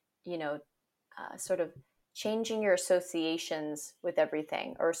is, you know, sort of changing your associations with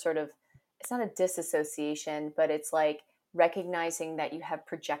everything, or sort of, it's not a disassociation, but it's like recognizing that you have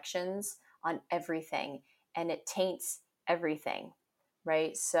projections on everything and it taints everything,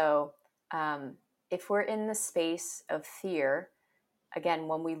 right? So if we're in the space of fear, again,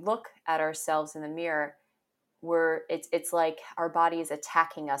 when we look at ourselves in the mirror, it's like our body is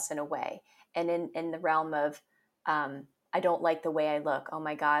attacking us in a way. And in the realm of I don't like the way I look. Oh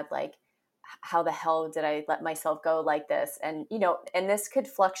my God, like how the hell did I let myself go like this? And and this could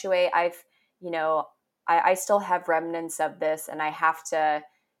fluctuate. You know, I still have remnants of this, and I have to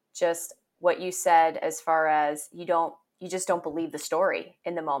just what you said as far as you just don't believe the story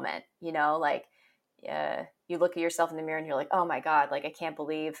in the moment. Like you look at yourself in the mirror and you're like, oh my God, like I can't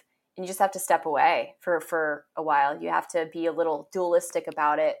believe. And you just have to step away for a while. You have to be a little dualistic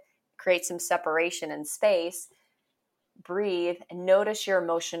about it, create some separation and space, breathe, and notice your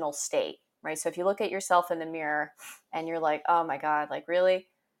emotional state, right? So if you look at yourself in the mirror and you're like, oh my God, like really,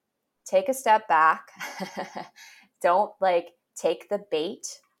 take a step back. Don't like take the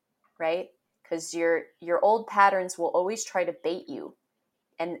bait, right? Because your old patterns will always try to bait you.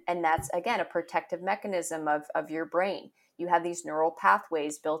 And that's, again, a protective mechanism of your brain. You have these neural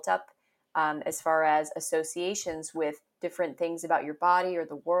pathways built up as far as associations with different things about your body or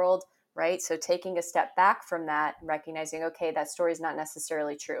the world, right? So taking a step back from that and recognizing, okay, that story is not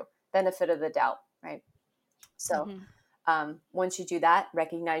necessarily true. Benefit of the doubt, right? So once you do that,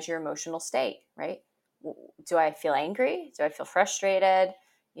 recognize your emotional state, right? Do I feel angry? Do I feel frustrated?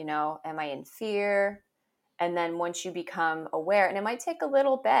 Am I in fear? And then once you become aware, and it might take a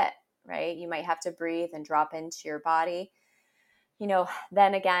little bit, right? You might have to breathe and drop into your body.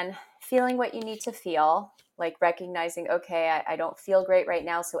 Then again, feeling what you need to feel, like recognizing, okay, I don't feel great right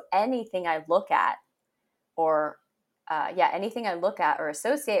now. So anything I look at or anything I look at or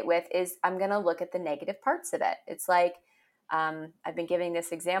associate with is I'm going to look at the negative parts of it. It's like, I've been giving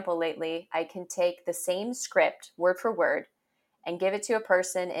this example lately. I can take the same script word for word and give it to a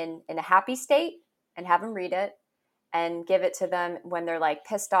person in a happy state and have them read it, and give it to them when they're like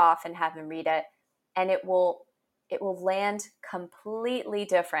pissed off and have them read it. And it will land completely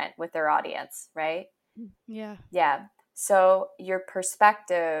different with their audience, right? Yeah. Yeah. So your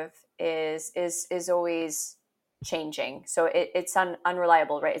perspective is always changing. So it's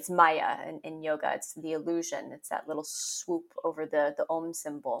unreliable, right? It's Maya in yoga. It's the illusion. It's that little swoop over the Om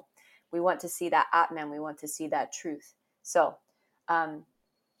symbol. We want to see that Atman. We want to see that truth. So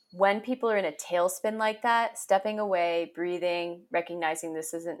when people are in a tailspin like that, stepping away, breathing, recognizing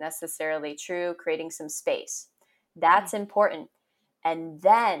this isn't necessarily true, creating some space. That's important. And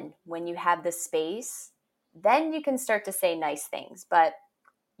then when you have the space, then you can start to say nice things. But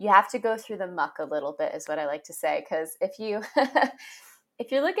you have to go through the muck a little bit, is what I like to say. Because if you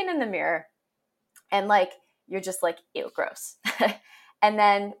if you're looking in the mirror and like you're just like, ew, gross. And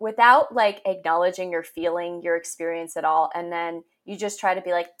then without like acknowledging or feeling your experience at all, and then you just try to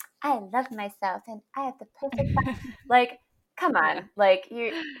be like, I love myself and I have the perfect body. Like, come on, Yeah. like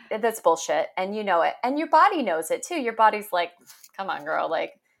that's bullshit, and you know it, and your body knows it too. Your body's like, come on, girl,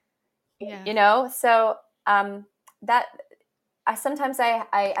 like, Yeah. So that sometimes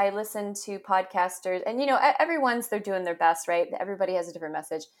I listen to podcasters, and everyone's they're doing their best, right? Everybody has a different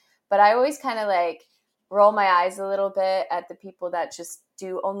message, but I always kind of like roll my eyes a little bit at the people that just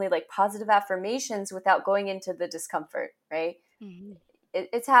do only like positive affirmations without going into the discomfort, right? Mm-hmm.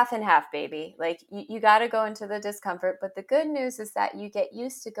 It's half and half, baby. Like you got to go into the discomfort, but the good news is that you get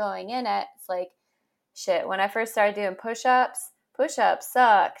used to going in it. It's like, shit, when I first started doing push-ups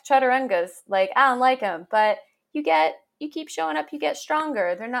suck. Chaturangas, like, I don't like them, but you keep showing up, you get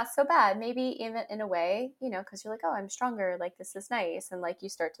stronger. They're not so bad. Maybe even in a way, because you're like, oh, I'm stronger. Like, this is nice. And like, you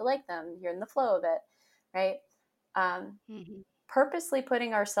start to like them. You're in the flow of it, right? Mm-hmm. Purposely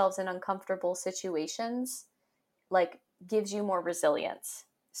putting ourselves in uncomfortable situations, like, gives you more resilience.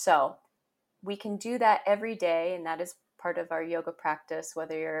 So we can do that every day. And that is part of our yoga practice,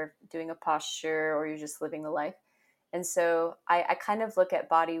 whether you're doing a posture or you're just living the life. And so I kind of look at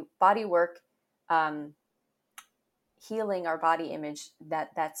body work, healing our body image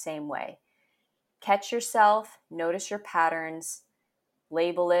that same way. Catch yourself, notice your patterns,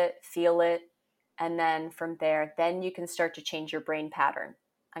 label it, feel it, and then from there, then you can start to change your brain pattern.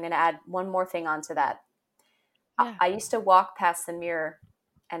 I'm going to add one more thing onto that. Yeah. I used to walk past the mirror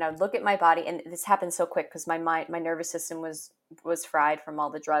and I would look at my body, and this happened so quick because my nervous system was fried from all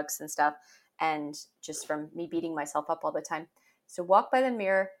the drugs and stuff, and just from me beating myself up all the time. So walk by the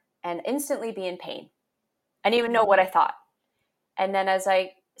mirror and instantly be in pain. I didn't even know what I thought. And then as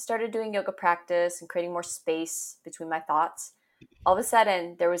I started doing yoga practice and creating more space between my thoughts, all of a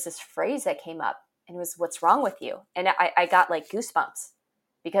sudden there was this phrase that came up, and it was, "What's wrong with you?" And I got like goosebumps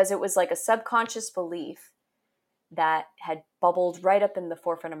because it was like a subconscious belief that had bubbled right up in the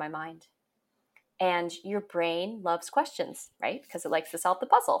forefront of my mind. And your brain loves questions, right? Because it likes to solve the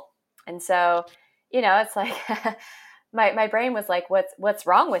puzzle. And so, it's like my brain was like, what's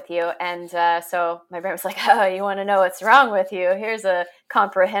wrong with you? And so my brain was like, oh, you want to know what's wrong with you? Here's a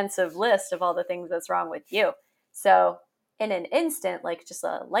comprehensive list of all the things that's wrong with you. So in an instant, like just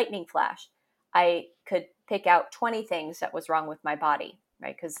a lightning flash, I could pick out 20 things that was wrong with my body,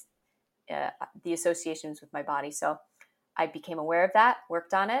 right? Because the associations with my body. So I became aware of that,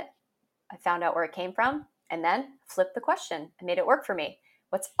 worked on it. I found out where it came from, and then flipped the question and made it work for me.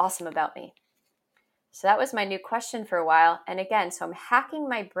 What's awesome about me? So that was my new question for a while. And again, so I'm hacking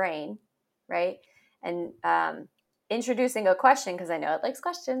my brain, right? And introducing a question because I know it likes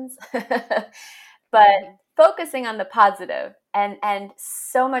questions, but focusing on the positive and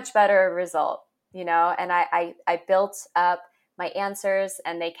so much better result, and I built up my answers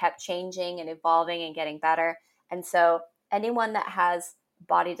and they kept changing and evolving and getting better. And so anyone that has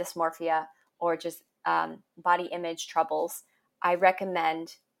body dysmorphia or just body image troubles, I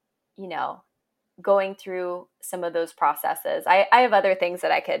recommend, you know, going through some of those processes. I have other things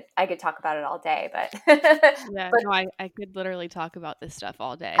that I could talk about it all day, but Yeah, but no, I could literally talk about this stuff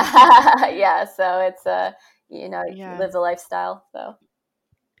all day. yeah, so it's Yeah. live the lifestyle. So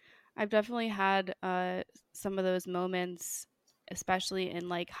I've definitely had some of those moments, especially in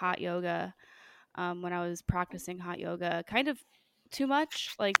like hot yoga, when I was practicing hot yoga, kind of too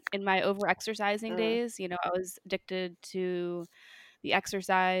much, like in my over exercising mm, days. I was addicted to the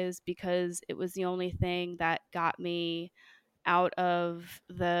exercise because it was the only thing that got me out of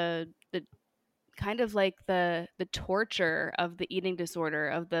the kind of like the torture of the eating disorder,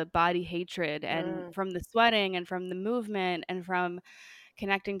 of the body hatred, and mm, from the sweating and from the movement and from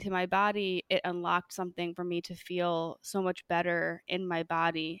connecting to my body, it unlocked something for me to feel so much better in my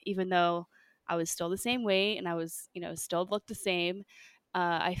body, even though I was still the same weight and I was, still looked the same.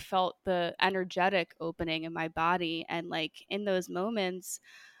 I felt the energetic opening in my body. And like in those moments,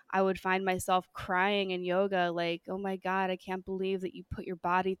 I would find myself crying in yoga, like, oh my God, I can't believe that you put your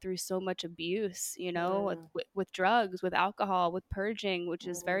body through so much abuse, mm, with drugs, with alcohol, with purging, which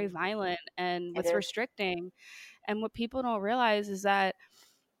is very mm. violent, and It with is. restricting. And what people don't realize is that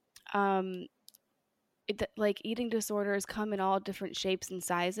um like eating disorders come in all different shapes and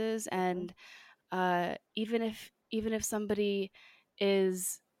sizes, Mhm, and even if somebody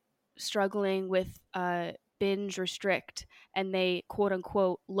is struggling with binge restrict and they quote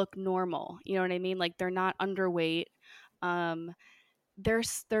unquote look normal, you know what I mean, like they're not underweight, um they're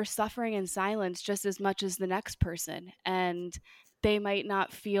suffering in silence just as much as the next person, and they might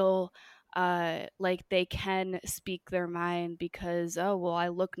not feel like they can speak their mind because, oh well, I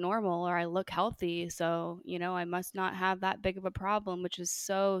look normal or I look healthy, so I must not have that big of a problem, which is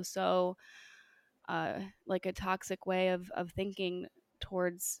so like a toxic way of thinking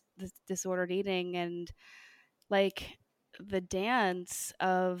towards this disordered eating. And like the dance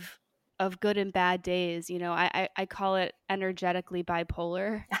of good and bad days, I call it energetically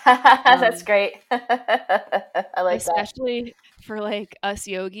bipolar. That's um great. I like that. Especially for like us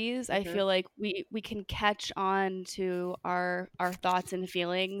yogis, I Mhm, feel like we can catch on to our thoughts and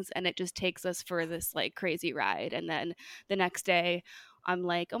feelings, and it just takes us for this like crazy ride. And then the next day I'm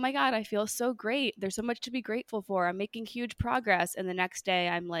like, oh my God, I feel so great, there's so much to be grateful for, I'm making huge progress. And the next day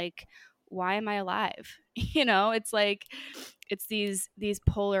I'm like, why am I alive? It's like it's these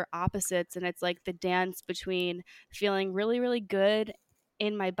polar opposites, and it's like the dance between feeling really really good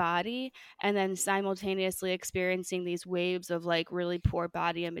in my body and then simultaneously experiencing these waves of like really poor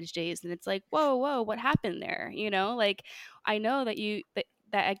body image days. And it's like, whoa, what happened there? Like I know that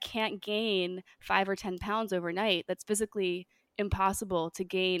I can't gain 5 or 10 pounds overnight. That's physically impossible to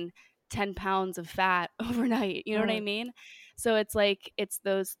gain 10 pounds of fat overnight. You know what I mm, mean? So it's like, it's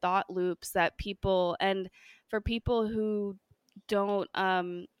those thought loops that people, and for people who don't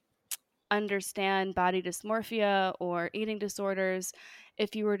understand body dysmorphia or eating disorders,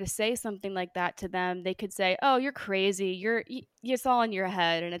 if you were to say something like that to them, they could say, "Oh, you're crazy. It's all in your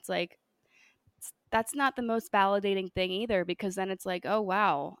head." And it's like, that's not the most validating thing either, because then it's like, "Oh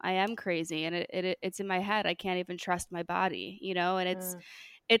wow, I am crazy, and it's in my head. I can't even trust my body." And mm.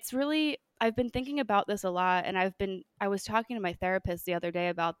 it's really, I've been thinking about this a lot, and I was talking to my therapist the other day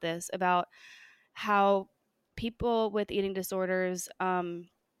about this, about how people with eating disorders,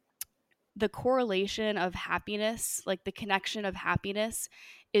 the correlation of happiness, like the connection of happiness,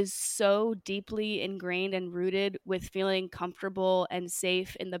 is so deeply ingrained and rooted with feeling comfortable and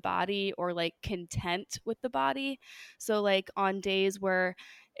safe in the body, or like content with the body. So, like on days where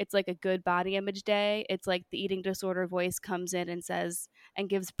it's like a good body image day. It's like the eating disorder voice comes in and says and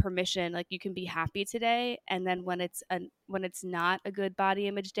gives permission, like you can be happy today. And then when it's not a good body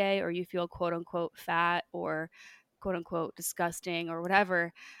image day, or you feel quote unquote fat or quote unquote disgusting or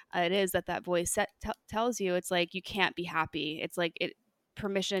whatever it is that voice tells you, it's like you can't be happy. It's like it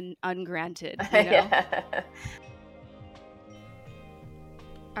permission ungranted, you know? Yeah.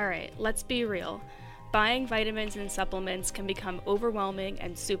 All right, let's be real. Buying vitamins and supplements can become overwhelming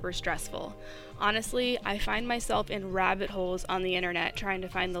and super stressful. Honestly, I find myself in rabbit holes on the internet trying to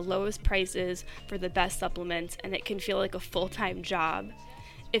find the lowest prices for the best supplements, and it can feel like a full-time job.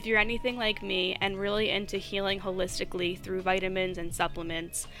 If you're anything like me and really into healing holistically through vitamins and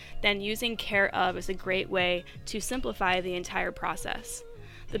supplements, then using Care Of is a great way to simplify the entire process.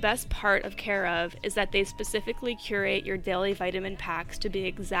 The best part of Care Of is that they specifically curate your daily vitamin packs to be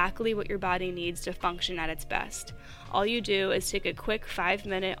exactly what your body needs to function at its best. All you do is take a quick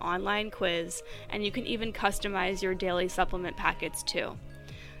 5-minute online quiz, and you can even customize your daily supplement packets too.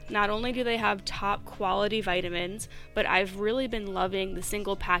 Not only do they have top quality vitamins, but I've really been loving the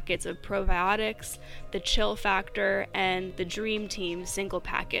single packets of probiotics, the Chill Factor, and the Dream Team single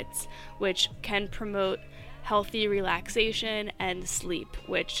packets, which can promote healthy relaxation and sleep,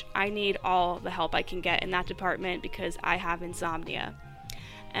 which I need all the help I can get in that department because I have insomnia.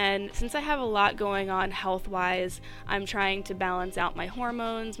 And since I have a lot going on health-wise, I'm trying to balance out my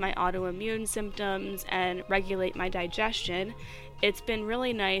hormones, my autoimmune symptoms, and regulate my digestion. It's been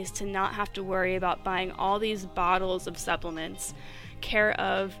really nice to not have to worry about buying all these bottles of supplements. Care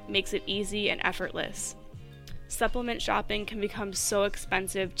Of makes it easy and effortless. Supplement shopping can become so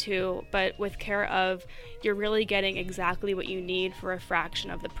expensive too, but with Care Of, you're really getting exactly what you need for a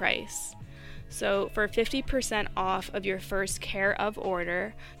fraction of the price. So for 50% off of your first Care Of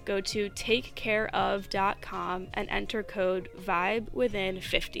order, go to takecareof.com and enter code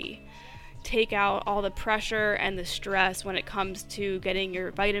VIBEWITHIN50. Take out all the pressure and the stress when it comes to getting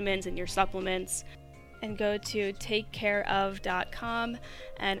your vitamins and your supplements, and go to takecareof.com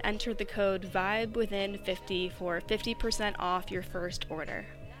and enter the code VIBEWITHIN50 for 50% off your first order.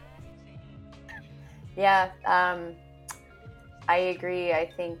 Yeah, I agree. I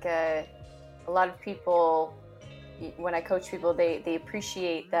think a lot of people, when I coach people, they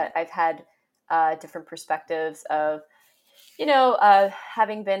appreciate that I've had different perspectives of,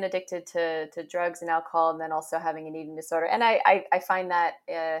 having been addicted to drugs and alcohol, and then also having an eating disorder. And I find that,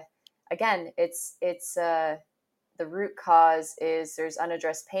 again, it's the root cause is there's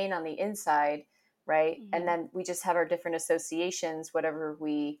unaddressed pain on the inside, right? Mm-hmm. And then we just have our different associations, whatever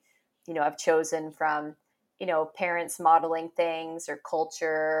we, have chosen from, parents modeling things or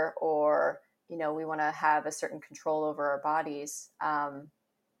culture, or, we want to have a certain control over our bodies.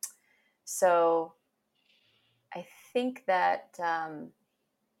 So I think that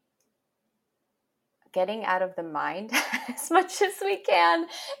getting out of the mind as much as we can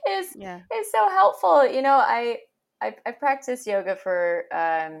is Yeah. is so helpful. I practiced yoga for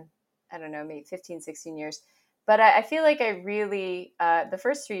I don't know, maybe 15, 16 years. But I feel like I really, the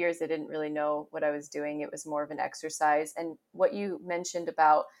first 3 years, I didn't really know what I was doing. It was more of an exercise. And what you mentioned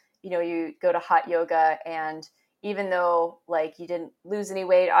about, you go to hot yoga, and even though like you didn't lose any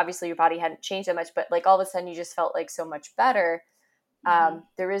weight, obviously your body hadn't changed that much, but like all of a sudden you just felt like so much better. Mm-hmm.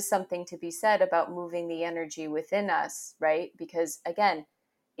 There is something to be said about moving the energy within us, right? Because again,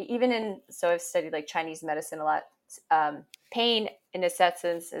 so I've studied like Chinese medicine a lot. Pain, in its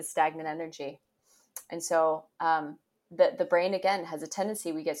essence, is stagnant energy. And so the brain, again, has a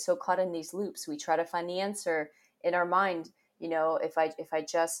tendency, we get so caught in these loops. We try to find the answer in our mind. If I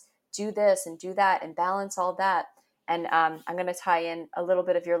just do this and do that and balance all that. And I'm going to tie in a little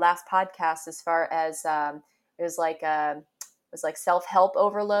bit of your last podcast as far as it was like self-help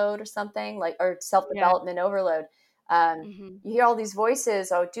overload or something, like, or Yeah. self-development overload. Mm-hmm. You hear all these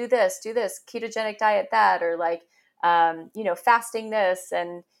voices, oh, do this, ketogenic diet, that, or like, fasting this,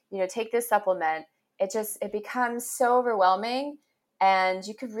 and, take this supplement. It becomes so overwhelming, and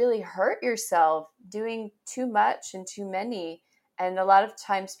you could really hurt yourself doing too much and too many. And a lot of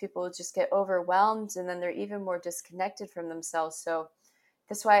times people just get overwhelmed, and then they're even more disconnected from themselves. So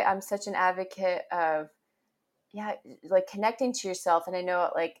that's why I'm such an advocate of, yeah, like connecting to yourself. And I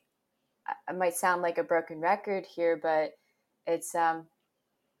know, like, I might sound like a broken record here, but it's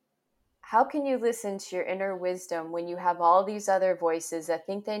how can you listen to your inner wisdom when you have all these other voices that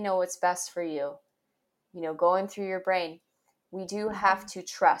think they know what's best for you, going through your brain? We do have to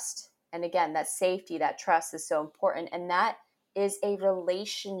trust. And again, that safety, that trust is so important. And that is a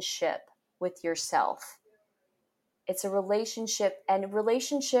relationship with yourself. It's a relationship, and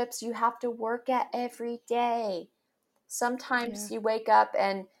relationships you have to work at every day. Sometimes Yeah. you wake up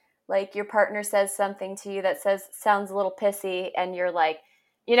and like your partner says something to you that sounds a little pissy, and you're like,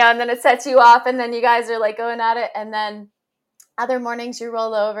 and then it sets you off, and then you guys are like going at it, and then other mornings you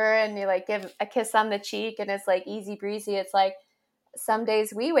roll over and you like give a kiss on the cheek and it's like easy breezy. It's like some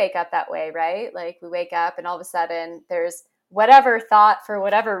days we wake up that way, right? Like we wake up and all of a sudden there's whatever thought for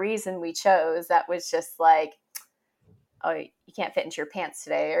whatever reason we chose that was just like, oh, you can't fit into your pants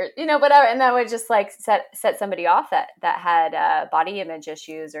today, or whatever, and that would just like set somebody off that had body image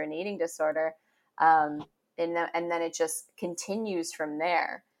issues or an eating disorder, and then it just continues from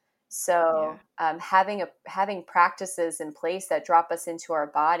there. Yeah. So having practices in place that drop us into our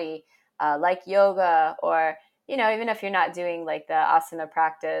body, like yoga, or even if you're not doing like the asana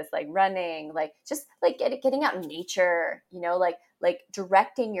practice, like running, like just like getting out in nature, like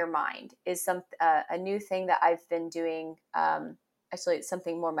directing your mind is a new thing that I've been doing. Actually, it's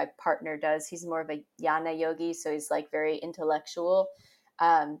something more my partner does. He's more of a jnana yogi, so he's like very intellectual.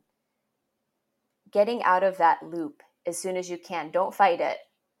 Um, Getting out of that loop as soon as you can. Don't fight it.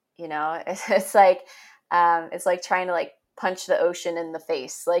 It's like trying to like punch the ocean in the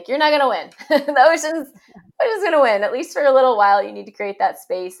face. Like you're not gonna win. The ocean's gonna win. At least for a little while, you need to create that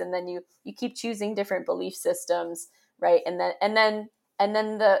space, and then you keep choosing different belief systems, right? And then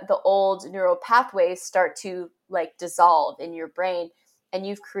the old neural pathways start to like dissolve in your brain, and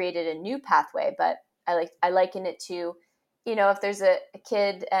you've created a new pathway. But I liken it to, if there's a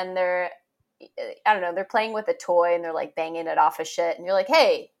kid and I don't know, they're playing with a toy and they're like banging it off of shit, and you're like,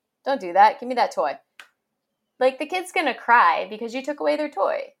 hey, don't do that, give me that toy. Like the kid's gonna cry because you took away their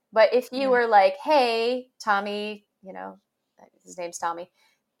toy. But if you Yeah. were like, hey, Tommy, his name's Tommy,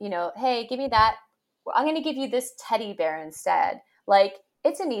 hey, give me that, well, I'm gonna give you this teddy bear instead. Like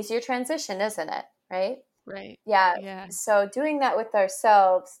it's an easier transition, isn't it? Right? Right. Yeah. Yeah. So doing that with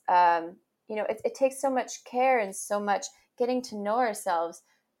ourselves, it takes so much care and so much getting to know ourselves.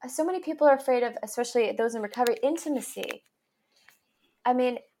 So many people are afraid of, especially those in recovery, intimacy. I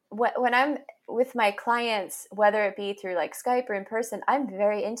mean, when I'm with my clients, whether it be through like Skype or in person, I'm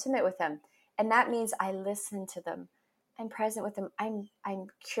very intimate with them, and that means I listen to them. I'm present with them. I'm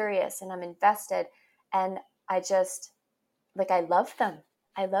curious and I'm invested, and I just like I love them.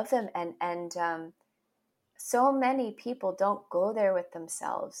 I love them, and so many people don't go there with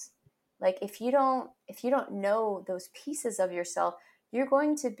themselves. Like if you don't know those pieces of yourself, you're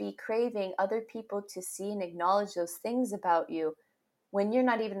going to be craving other people to see and acknowledge those things about you when you're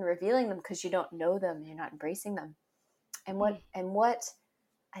not even revealing them because you don't know them, you're not embracing them. And Mm.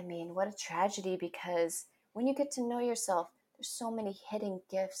 what a tragedy, because when you get to know yourself, there's so many hidden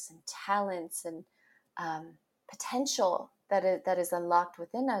gifts and talents and um, potential that is unlocked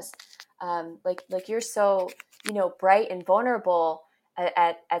within us. Like you're so bright and vulnerable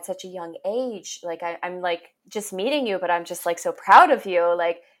at such a young age. Like I'm like just meeting you, but I'm just like so proud of you.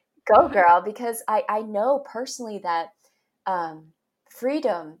 Like go girl, because I know personally that um,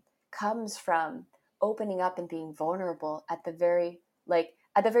 freedom comes from opening up and being vulnerable at the very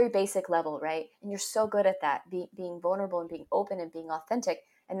basic level, right? And you're so good at that, being vulnerable and being open and being authentic.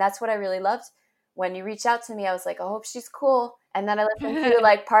 And that's what I really loved when you reached out to me. I was like, I hope she's cool. And then I listened to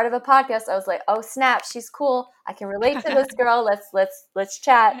like part of a podcast. I was like, oh snap, she's cool. I can relate to this girl. Let's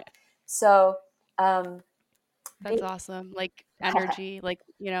chat. So um, That's the, awesome. Like energy, like,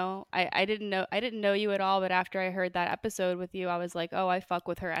 I didn't know you at all, but after I heard that episode with you, I was like, "Oh, I fuck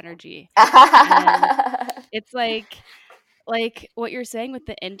with her energy." And it's like what you're saying with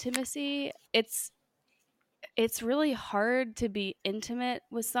the intimacy, it's really hard to be intimate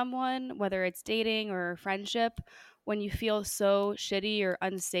with someone, whether it's dating or friendship, when you feel so shitty or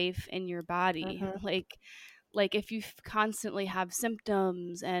unsafe in your body. Mhm, Like if you constantly have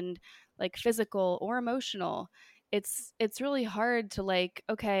symptoms and like physical or emotional, it's really hard to like,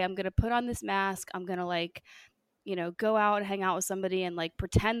 okay, I'm going to put on this mask. I'm going to like, go out and hang out with somebody and like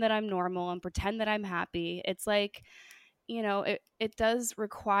pretend that I'm normal and pretend that I'm happy. It's like, it does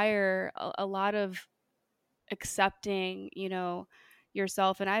require a lot of accepting,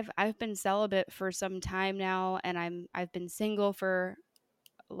 yourself. And I've been celibate for some time now, and I've been single for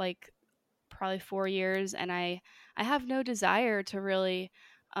like probably 4 years, and I have no desire to really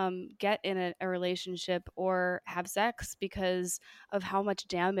get in a relationship or have sex because of how much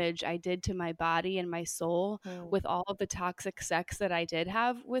damage I did to my body and my soul mhm, with all of the toxic sex that I did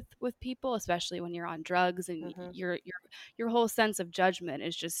have with people, especially when you're on drugs and mhm, your whole sense of judgment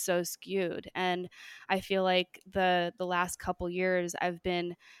is just so skewed. And I feel like the last couple years I've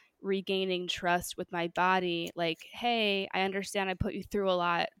been regaining trust with my body, like, hey, I understand I put you through a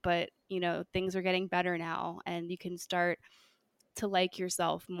lot, but things are getting better now, and you can start to like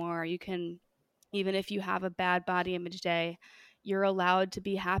yourself more. You can Even if you have a bad body image day, you're allowed to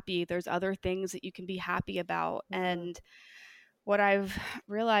be happy. There's other things that you can be happy about. Mm, And what I've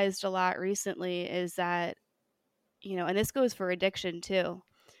realized a lot recently is that, and this goes for addiction too,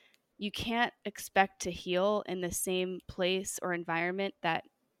 you can't expect to heal in the same place or environment that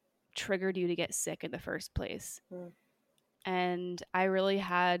triggered you to get sick in the first place. mm, And I really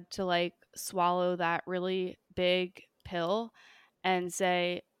had to like swallow that really big pill and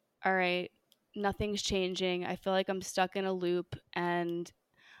say, all right, nothing's changing. I feel like I'm stuck in a loop. And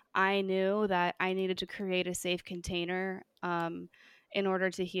I knew that I needed to create a safe container in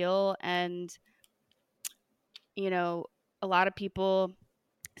order to heal. And, you know, a lot of people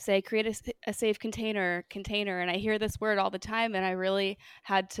say create a safe container, and I hear this word all the time, and I really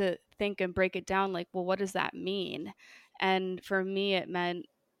had to think and break it down like, well, what does that mean? And for me it meant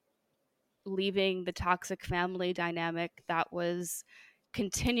leaving the toxic family dynamic that was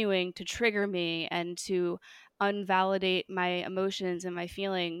continuing to trigger me and to unvalidate my emotions and my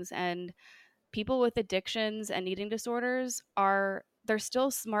feelings. And people with addictions and eating disorders they're still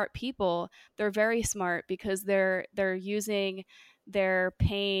smart people. They're very smart because they're using their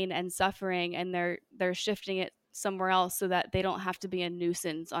pain and suffering, and they're shifting it somewhere else so that they don't have to be a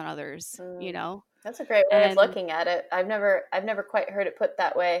nuisance on others, mm. That's a great way of And looking at it. I've never quite heard it put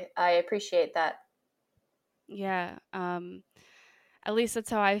that way. I appreciate that. yeah, at least that's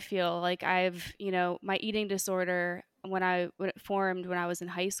how I feel. Like my eating disorder, when it formed when I was in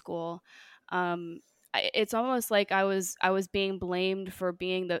high school, it's almost like I was being blamed for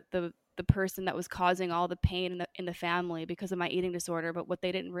being the person that was causing all the pain in the family because of my eating disorder. But what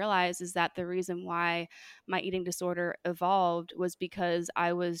they didn't realize is that the reason why my eating disorder evolved was because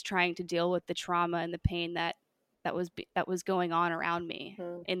I was trying to deal with the trauma and the pain that was going on around me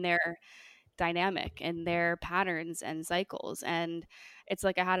Mm, in their dynamic and their patterns and cycles. And it's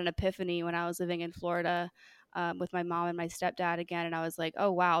like I had an epiphany when I was living in Florida with my mom and my stepdad again. And I was like,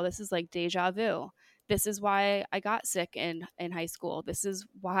 oh, wow, this is like deja vu. This is why I got sick in high school. This is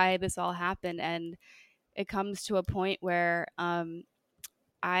why this all happened. And it comes to a point where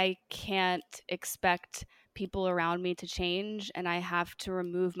I can't expect people around me to change, and I have to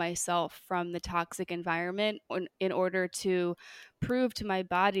remove myself from the toxic environment in order to prove to my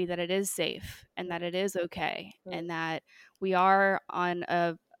body that it is safe and that it is okay, mm, and that we are on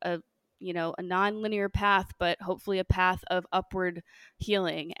a non-linear path, but hopefully a path of upward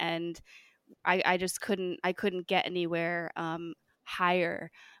healing. And I just couldn't get anywhere higher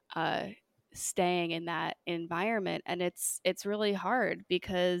uh, staying in that environment. And it's really hard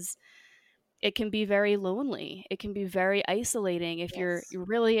because it can be very lonely. It can be very isolating if you're yes. you're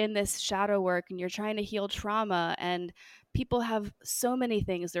really in this shadow work and you're trying to heal trauma. And people have so many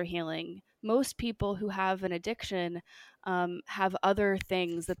things they're healing. Most people who have an addiction have other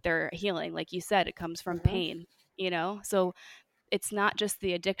things that they're healing. Like you said, it comes from Hmm. pain. So it's not just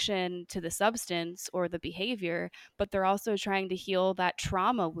the addiction to the substance or the behavior, but they're also trying to heal that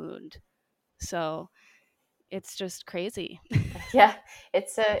trauma wound. So it's just crazy. Yeah,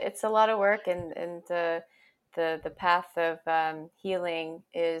 it's a lot of work, and the path of healing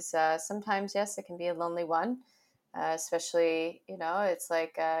is sometimes, yes, it can be a lonely one, especially, it's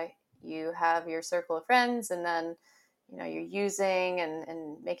like you have your circle of friends, and then you're using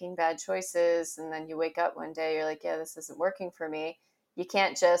and making bad choices, and then you wake up one day, you're like, yeah, this isn't working for me. You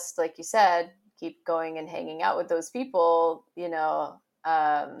can't just, like you said, keep going and hanging out with those people,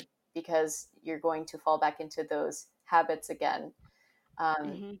 because you're going to fall back into those habits again.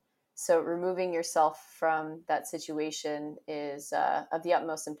 Um, Hmm. so removing yourself from that situation is of the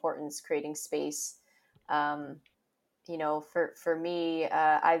utmost importance. Creating space. Um, for me,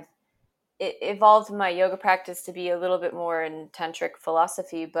 I've it evolved my yoga practice to be a little bit more in tantric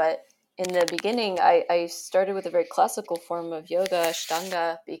philosophy, but in the beginning, I started with a very classical form of yoga,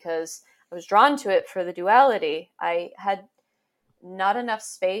 Ashtanga, because I was drawn to it for the duality. I had not enough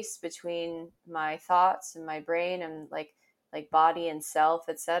space between my thoughts and my brain, and like body and self,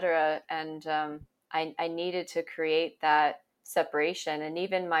 etc. And I needed to create that separation. And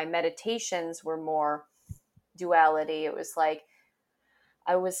even my meditations were more duality. It was like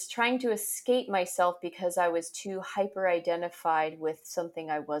I was trying to escape myself because I was too hyper identified with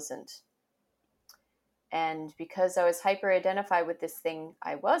something I wasn't. And because I was hyper identified with this thing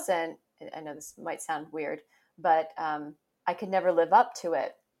I wasn't, I know this might sound weird, but I could never live up to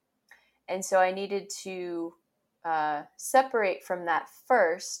it. And so I needed to separate from that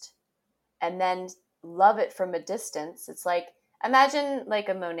first, and then love it from a distance. It's like Imagine like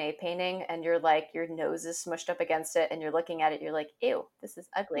a Monet painting and you're like, your nose is smushed up against it and you're looking at it, you're like, ew, this is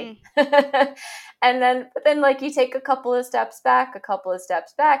ugly. Mm. But then like you take a couple of steps back, a couple of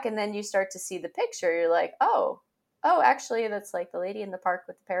steps back, and then you start to see the picture. You're like, oh, actually, that's like the lady in the park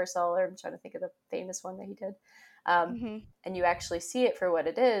with the parasol, or I'm trying to think of the famous one that he did. Hmm. And you actually see it for what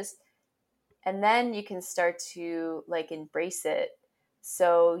it is. And then you can start to like embrace it.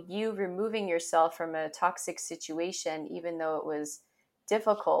 So you removing yourself from a toxic situation, even though it was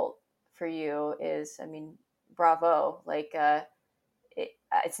difficult for you, is, I mean, bravo. Like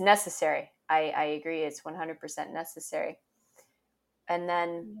it's necessary. I agree. It's 100% necessary. And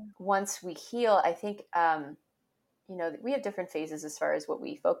then Yeah. once we heal, I think, we have different phases as far as what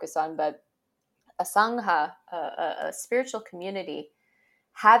we focus on, but a sangha, a spiritual community,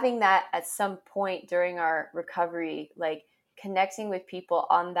 having that at some point during our recovery, like connecting with people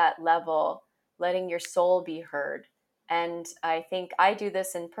on that level, letting your soul be heard. And I think I do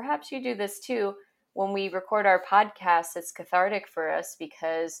this, and perhaps you do this too. When we record our podcast, it's cathartic for us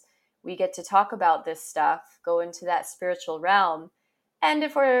because we get to talk about this stuff, go into that spiritual realm. And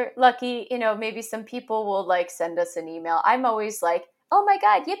if we're lucky, maybe some people will like send us an email. I'm always like, oh my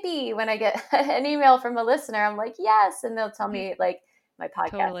God, yippee. When I get an email from a listener, I'm like, yes. And they'll tell Mhm. me like, my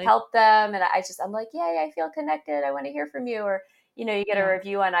podcast Totally. helped them, and I'm like, yay, I feel connected, I want to hear from you. Or you get a Yeah.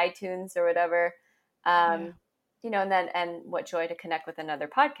 review on iTunes or whatever. Yeah. And what joy to connect with another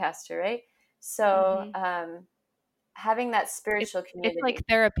podcaster, right? So Hmm. having that It's spiritual it's like community.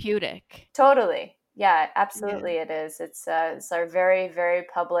 therapeutic. Totally. Yeah, Yeah. absolutely. It is. It's our very, very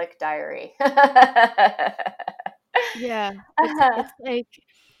public diary. Yeah. It's like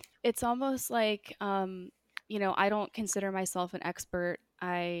it's almost like I don't consider myself an expert.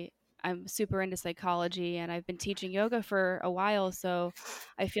 I'm super into psychology and I've been teaching yoga for a while, so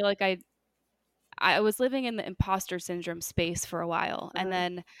I feel like I was living in the imposter syndrome space for a while. And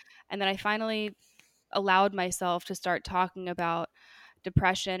Mhm, then I finally allowed myself to start talking about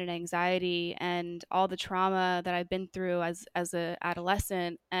depression and anxiety and all the trauma that I've been through as a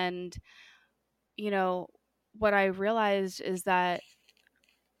adolescent. And you know what I realized is that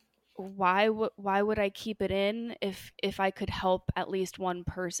why would I keep it in if I could help at least one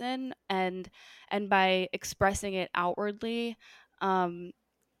person, and by expressing it outwardly, um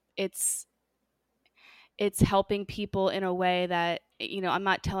it's it's helping people in a way that, I'm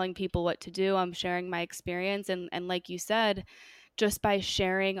not telling people what to do. I'm sharing my experience, and like you said, just by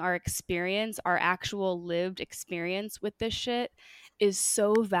sharing our experience, our actual lived experience with this shit is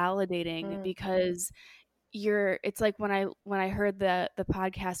so validating, mm, because it's like when I heard the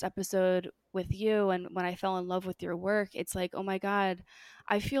podcast episode with you, and when I fell in love with your work, it's like, oh my God,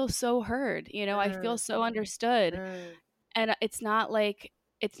 I feel so heard, I feel mm, so understood. mm, And it's not like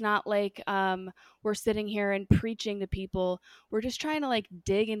we're sitting here and preaching to people. We're just trying to like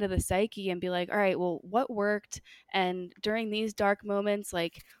dig into the psyche and be like, all right, well, what worked, and during these dark moments,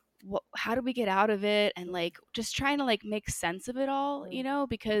 like, how do we get out of it, and like just trying to like make sense of it all, mm,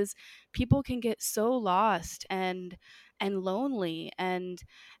 because people can get so lost and lonely, and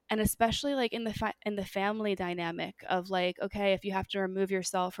especially like in the family dynamic of like, okay, if you have to remove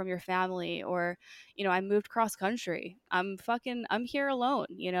yourself from your family, or I moved cross country. I'm here alone,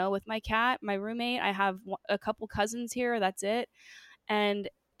 with my cat, my roommate. I have a couple cousins here. That's it. And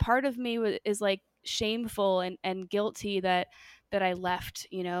part of me is like shameful and guilty that I left,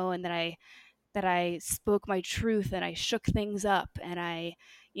 and that I spoke my truth and I shook things up and I,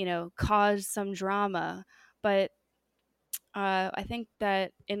 caused some drama. But I think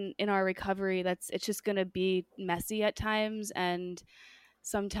that in our recovery, it's just gonna be messy at times, and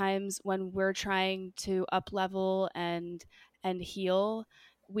sometimes when we're trying to up level and heal,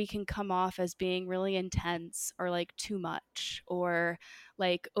 we can come off as being really intense, or like too much, or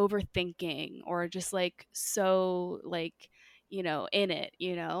like overthinking, or just like so like in it,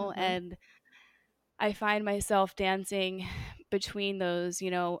 mhm, and I find myself dancing between those,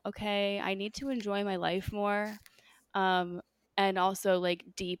 okay, I need to enjoy my life more, um and also like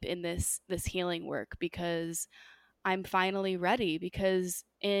deep in this healing work, because I'm finally ready. Because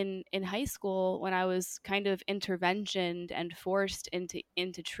in high school, when I was kind of interventioned and forced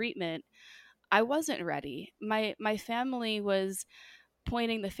into treatment, I wasn't ready. My family was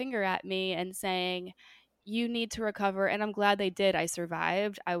pointing the finger at me and saying, you need to recover. And I'm glad they did. I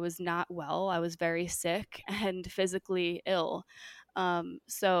survived. I was not well. I was very sick and physically ill.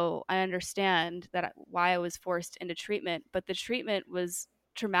 So I understand why I was forced into treatment, but the treatment was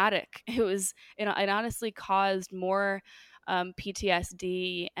traumatic. It honestly caused more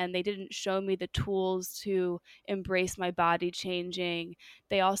PTSD, and they didn't show me the tools to embrace my body changing.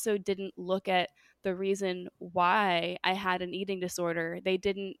 They also didn't look at the reason why I had an eating disorder. They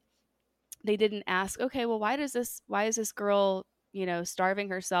didn't ask, okay, well, why is this girl, starving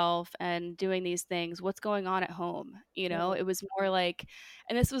herself and doing these things? What's going on at home? Mm. It was more like,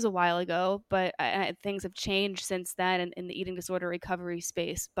 and this was a while ago, but things have changed since then in the eating disorder recovery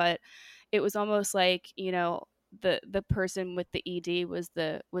space. But it was almost like, the person with the ED was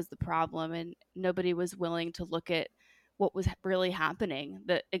the problem, and nobody was willing to look at what was really happening,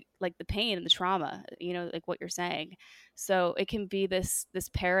 like the pain and the trauma, like what you're saying. So it can be this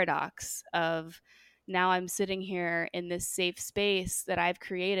paradox of, now I'm sitting here in this safe space that I've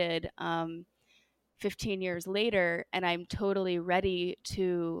created, 15 years later, and I'm totally ready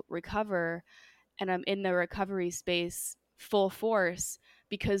to recover, and I'm in the recovery space full force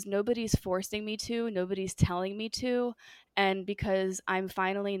because nobody's forcing me to, nobody's telling me to, and because I'm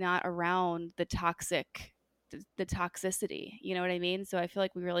finally not around the toxicity. You know what I mean? So I feel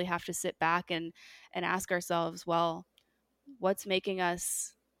like we really have to sit back and ask ourselves, well, what's making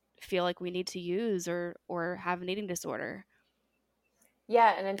us feel like we need to use or have an eating disorder?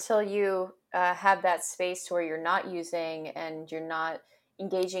 Yeah, and until you have that space where you're not using and you're not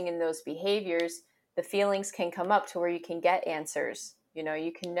engaging in those behaviors, the feelings can come up to where you can get answers.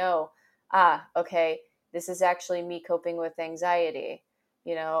 You can know, okay, this is actually me coping with anxiety,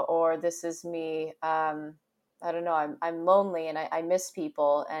 or this is me. I don't know. I'm lonely and I miss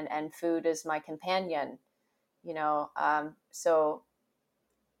people, and food is my companion. So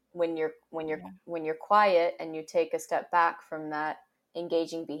Yeah. when you're quiet and you take a step back from that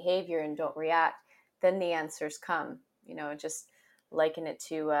engaging behavior and don't react, then the answers come. Just liken it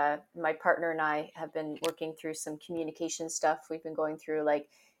to my partner and I have been working through some communication stuff. We've been going through, like,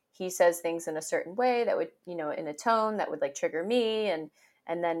 he says things in a certain way that would, in a tone that would like trigger me, and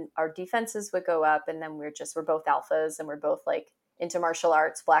then our defenses would go up, and then we're both alphas, and we're both like into martial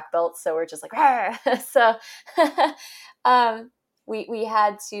arts black belts, so we're just like so um we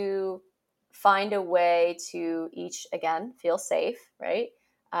had to find a way to each, again, feel safe, right?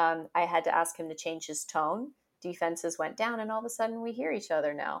 I had to ask him to change his tone. Defenses went down, and all of a sudden we hear each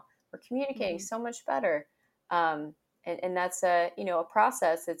other now. We're communicating Hmm. so much better. And that's a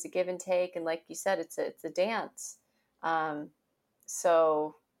process. It's a give and take, and like you said, it's a dance. Um,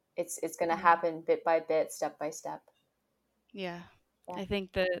 so it's going to Yeah. happen bit by bit, step by step. Yeah. Yeah. I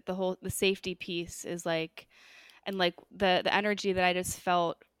think the safety piece is like, and like the energy that I just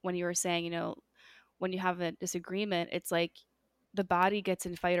felt when you were saying, when you have a disagreement, it's like the body gets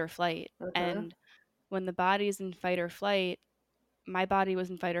in fight or flight. Mm-hmm. And when the body's in fight or flight, my body was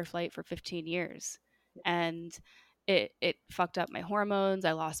in fight or flight for 15 years. And it fucked up my hormones.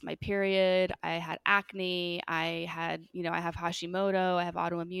 I lost my period. I had acne. I have Hashimoto. I have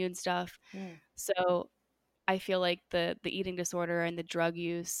autoimmune stuff. Mm. So I feel like the eating disorder and the drug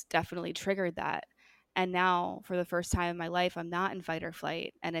use definitely triggered that. And now, for the first time in my life, I'm not in fight or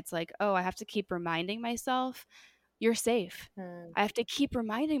flight. And it's like, oh, I have to keep reminding myself, you're safe. Mm. I have to keep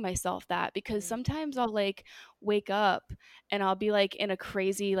reminding myself that, because Mm. sometimes I'll like wake up and I'll be like in a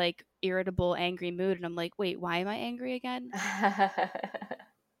crazy, like irritable, angry mood. And I'm like, wait, why am I angry again?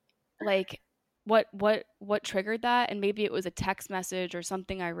 Like, what triggered that? And maybe it was a text message or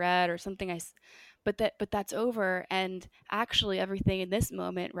something I read or something but that's over. And actually everything in this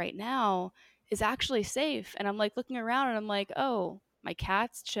moment right now is actually safe. And I'm like looking around and I'm like, oh, my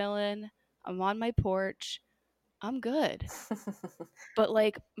cat's chilling, I'm on my porch, I'm good. But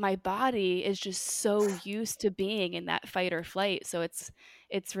like my body is just so used to being in that fight or flight. So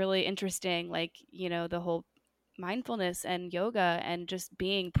it's really interesting, like, the whole mindfulness and yoga and just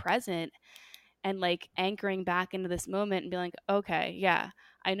being present and like anchoring back into this moment and be like, okay, yeah,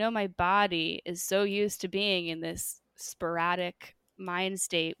 I know my body is so used to being in this sporadic mind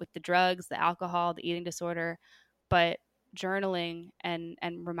state with the drugs, the alcohol, the eating disorder, but journaling and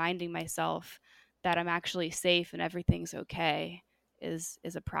reminding myself that I'm actually safe and everything's okay is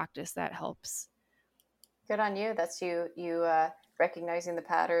a practice that helps. Good on you. That's you recognizing the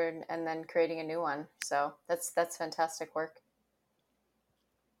pattern and then creating a new one. So that's fantastic work.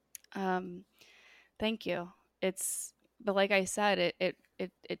 Um, Thank you. But like I said,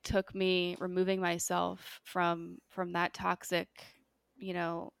 it took me removing myself from that toxic, you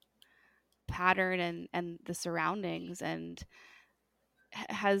know, pattern and the surroundings. And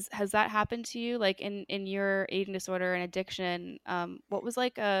has that happened to you, like in your eating disorder and addiction? What was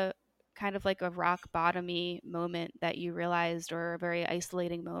like a kind of like a rock bottomy moment that you realized, or a very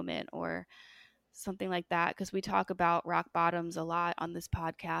isolating moment, or something like that? Because we talk about rock bottoms a lot on this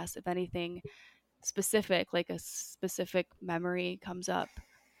podcast. If anything specific, like a specific memory comes up.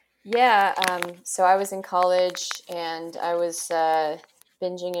 Yeah. So I was in college, and I was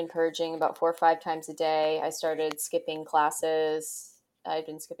binging and purging about 4 or 5 times a day. I started skipping classes. I'd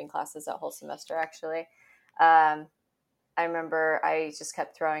been skipping classes that whole semester, actually. Um, I remember I just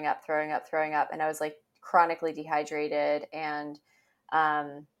kept throwing up, throwing up, throwing up, and I was like chronically dehydrated. And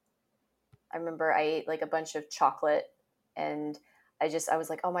um, I remember I ate like a bunch of chocolate, and I was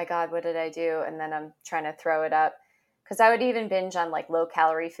like, oh my God, what did I do? And then I'm trying to throw it up because I would even binge on like low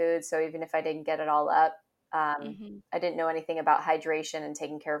calorie food. So even if I didn't get it all up, Mm-hmm. I didn't know anything about hydration and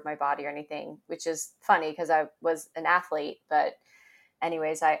taking care of my body or anything, which is funny because I was an athlete. But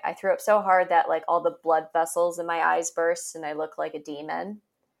anyways, I threw up so hard that like all the blood vessels in my eyes burst and I look like a demon.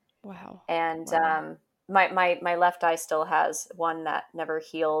 Wow. And Wow. my left eye still has one that never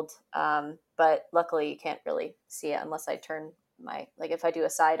healed. But luckily you can't really see it unless I turn my, like if I do a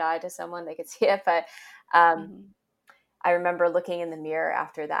side eye to someone, they could see it. But um, Mm-hmm. I remember looking in the mirror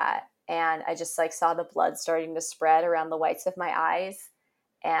after that and I just like saw the blood starting to spread around the whites of my eyes.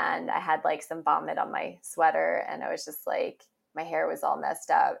 And I had like some vomit on my sweater and I was just like, my hair was all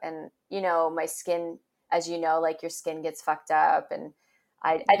messed up. And, my skin, as you know, like your skin gets fucked up. And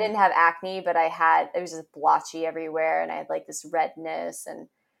I Yeah. didn't have acne, but it was just blotchy everywhere. And I had like this redness. And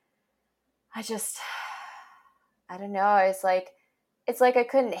I just, I don't know. It's like I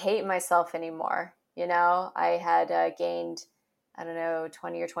couldn't hate myself anymore. I had gained, I don't know,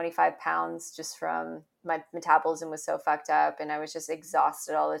 20 or 25 pounds just from my metabolism was so fucked up. And I was just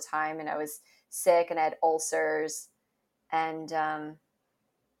exhausted all the time. And I was sick and I had ulcers. And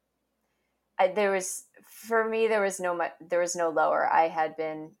for me, there was no lower. I had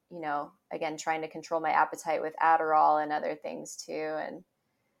been, again, trying to control my appetite with Adderall and other things too. And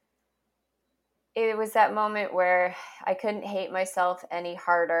it was that moment where I couldn't hate myself any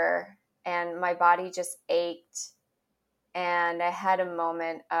harder and my body just ached. And I had a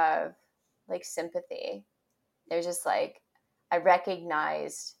moment of like sympathy. There's just like, I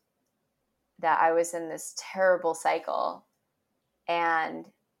recognized that I was in this terrible cycle. And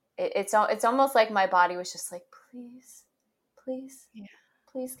it's almost like my body was just like, please, please, Yeah.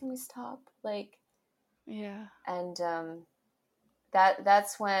 please, can we stop? Like, Yeah. and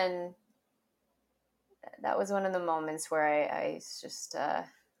that's when that was one of the moments where I just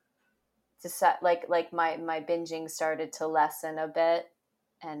like my binging started to lessen a bit,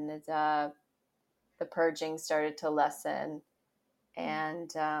 and the purging started to lessen, Yeah.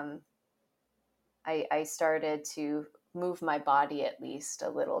 and I started to move my body at least a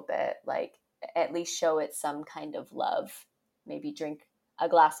little bit, like at least show it some kind of love, maybe drink a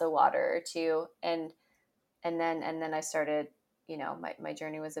glass of water or two, and then I started. My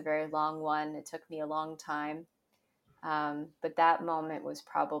journey was a very long one. It took me a long time. But that moment was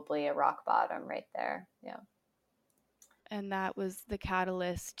probably a rock bottom right there. Yeah. And that was the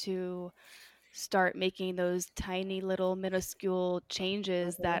catalyst to start making those tiny little minuscule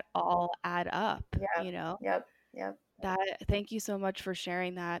changes Mm-hmm. that all add up, Yep. Yep. Yep. That thank you so much for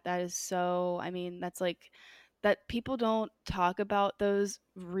sharing that. That is so, I mean, that's like that people don't talk about those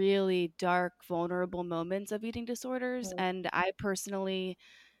really dark, vulnerable moments of eating disorders. Mm. And I personally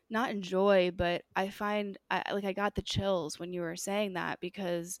not enjoy, but I find I got the chills when you were saying that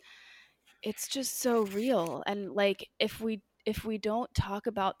because it's just so real. And like if we don't talk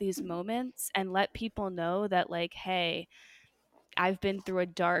about these moments and let people know that like, hey, I've been through a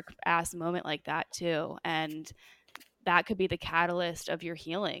dark ass moment like that too. And that could be the catalyst of your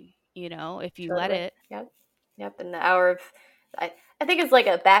healing, if you let Totally. it. Yep. Yep. And the hour of, I think it's like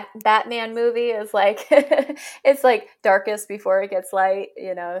a Batman movie is like, it's like darkest before it gets light,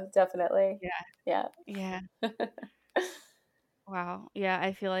 definitely. Yeah. Yeah. Yeah. Wow. Yeah.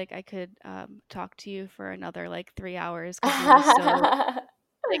 I feel like I could talk to you for another like 3 hours because you are so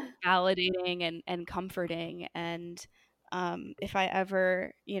like validating and comforting. And if I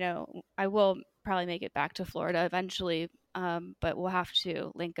ever, I will probably make it back to Florida eventually, but we'll have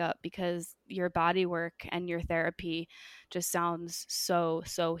to link up because your body work and your therapy just sounds so,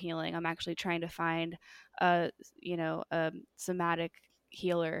 so healing. I'm actually trying to find a somatic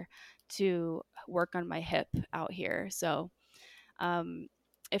healer to work on my hip out here. So um,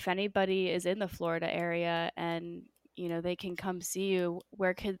 if anybody is in the Florida area and they can come see you,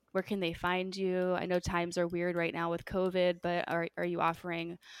 where can they find you? I know times are weird right now with COVID, but are you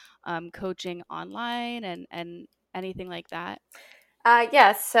offering coaching online and anything like that?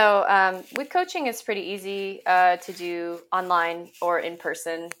 Yes. So with coaching, it's pretty easy to do online or in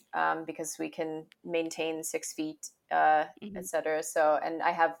person because we can maintain 6 feet, Hmm. et cetera. So, and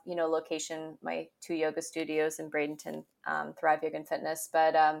I have, location, my 2 yoga studios in Bradenton, Thrive Yoga and Fitness.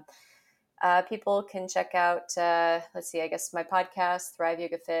 But people can check out, let's see, I guess my podcast, Thrive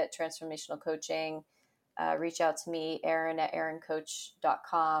Yoga Fit, Transformational Coaching. reach out to me, Erin at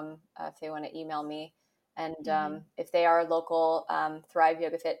erincoach.com, if they want to email me. And if they are local,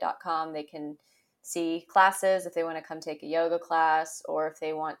 thriveyogafit.com, they can see classes if they want to come take a yoga class, or if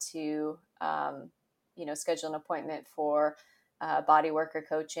they want to, schedule an appointment for body worker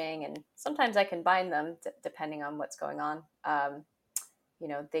coaching. And sometimes I can bind them depending on what's going on.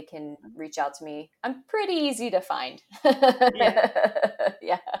 They can reach out to me. I'm pretty easy to find.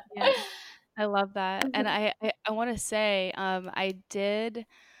 Yeah. I love that. And I want to say, I did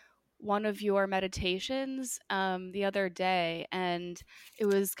one of your meditations the other day, and it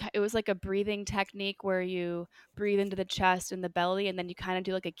was like a breathing technique where you breathe into the chest and the belly, and then you kind of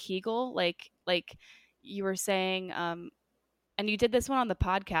do like a Kegel, like you were saying, and you did this one on the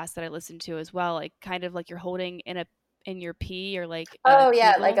podcast that I listened to as well, like kind of like you're holding in your pee, or like a Oh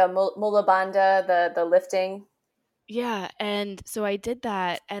yeah, Kegel. like a mula bandha, the lifting. Yeah, and so I did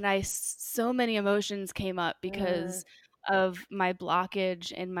that, and so many emotions came up because of my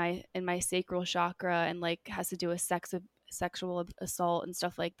blockage in my sacral chakra, and like has to do with sexual assault and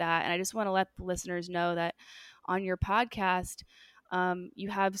stuff like that. And I just want to let the listeners know that on your podcast, you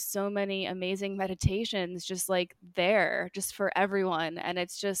have so many amazing meditations just like there, just for everyone, and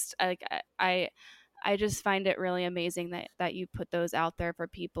it's just like I just find it really amazing that you put those out there for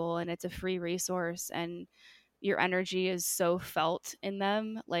people, and it's a free resource, and your energy is so felt in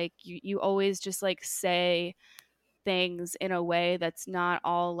them. Like you always just like say things in a way that's not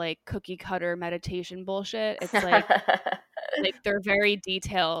all like cookie cutter meditation bullshit. It's like they're very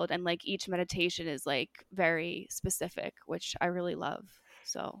detailed, and like each meditation is like very specific, which I really love.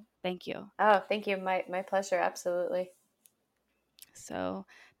 So thank you. Oh, thank you. My pleasure. Absolutely. So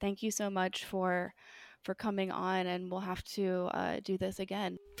thank you so much for coming on, and we'll have to do this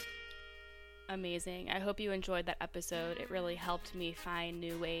again. Amazing. I hope you enjoyed that episode. It really helped me find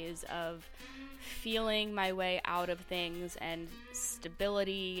new ways of feeling my way out of things, and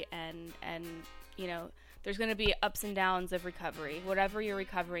stability, and there's going to be ups and downs of recovery, whatever you're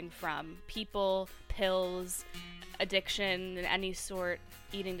recovering from, people, pills, addiction, and any sort,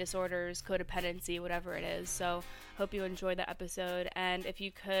 eating disorders, codependency, whatever it is. So hope you enjoyed that episode, and if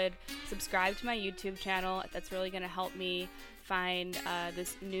you could subscribe to my YouTube channel, that's really going to help me find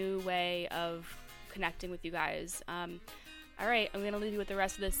this new way of connecting with you guys. All right, I'm going to leave you with the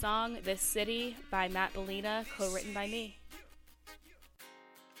rest of this song, This City by Matt Bellina, co-written by me.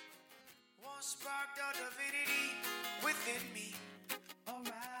 One spark of divinity within me.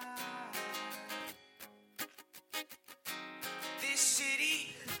 Alright. This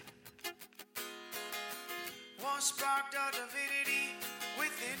city. One spark of divinity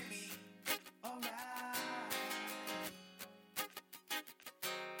within me. Alright.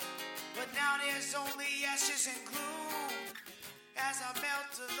 But now there's only ashes and gloom as I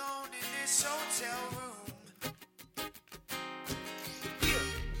melt alone in this hotel room.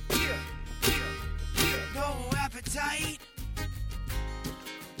 No appetite,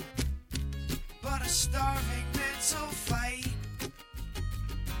 but a starving mental fight.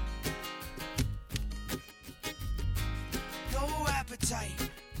 No appetite,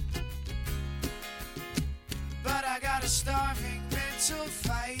 but I got a starving mental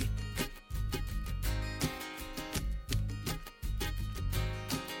fight.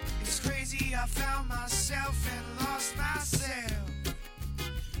 It's crazy, I found myself and lost myself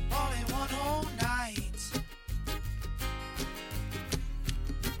all in one whole night.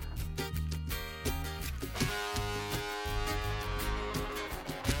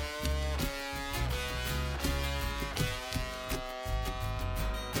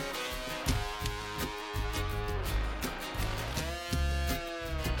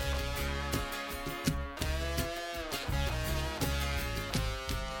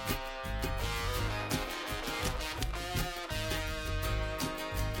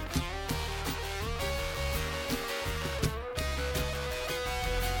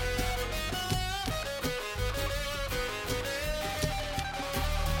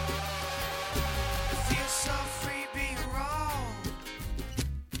 Feel so free being wrong,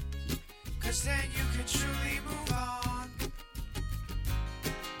 'cause then you can truly move on.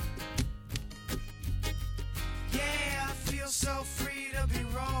 Yeah, I feel so free to be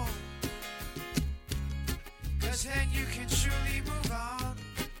wrong, 'cause then you can truly move on.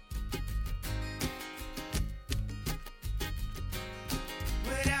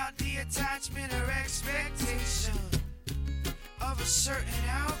 Without the attachment or expectation of a certain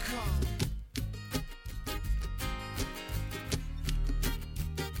outcome.